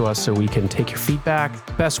reach out to us so we can take your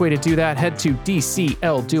feedback. Best way to do that, head to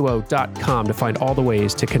dclduo.com to find all the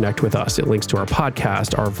ways to connect with us. It links to our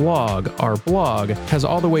podcast, our vlog, our blog, has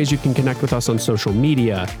all the ways you can connect with us on social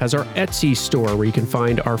media, has our Etsy store where you can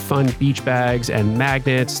find our fun beach bags and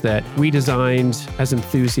magnets that we designed as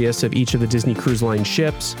enthusiasts of each of the Disney Cruise Line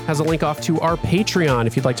ships, has a link off to our Patreon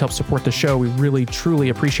if you'd like to help support the show. We really, truly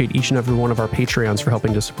appreciate each and every one of our Patreons for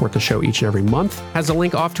helping to support the show each and every month, has a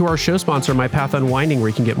link off to our show sponsor, My Path Unwinding, where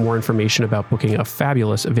you can get more information about booking a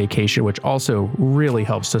fabulous vacation, which also really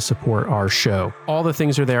helps to support our show. All the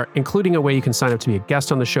things are there, including a way you can sign up to be a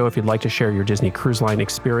guest on the show if you'd like to share your Disney Cruise Line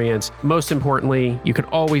experience. Most importantly, you can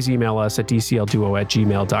always email us at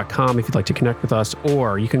dclduo@gmail.com if you'd like to connect with us,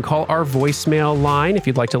 or you can call our voicemail line if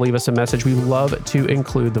you'd like to leave us a message. We love to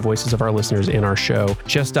include the voices of our listeners in our show.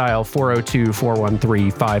 Just dial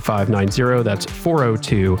 402-413-5590. That's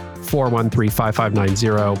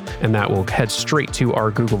 402-413-5590, and that will head straight to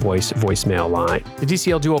our Google Voice voicemail line. The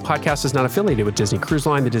DCL Duo podcast is not affiliated with Disney Cruise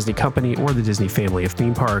Line, the Disney Company, or the Disney family of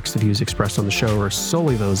theme parks. The views expressed on the show are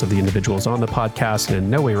solely those of the individuals on the podcast and in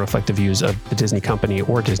no way reflect the views of the Disney Company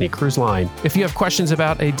or Disney Cruise Line. If you have questions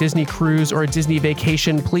about a Disney cruise or a Disney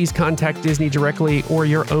vacation, please contact Disney directly or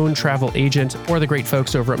your own travel agent or the great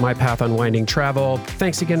folks over at My Path Unwinding Travel.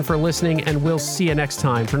 Thanks again for listening, and we'll see you next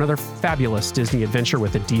time for another fabulous Disney adventure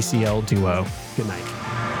with the DCL Duo. Good night.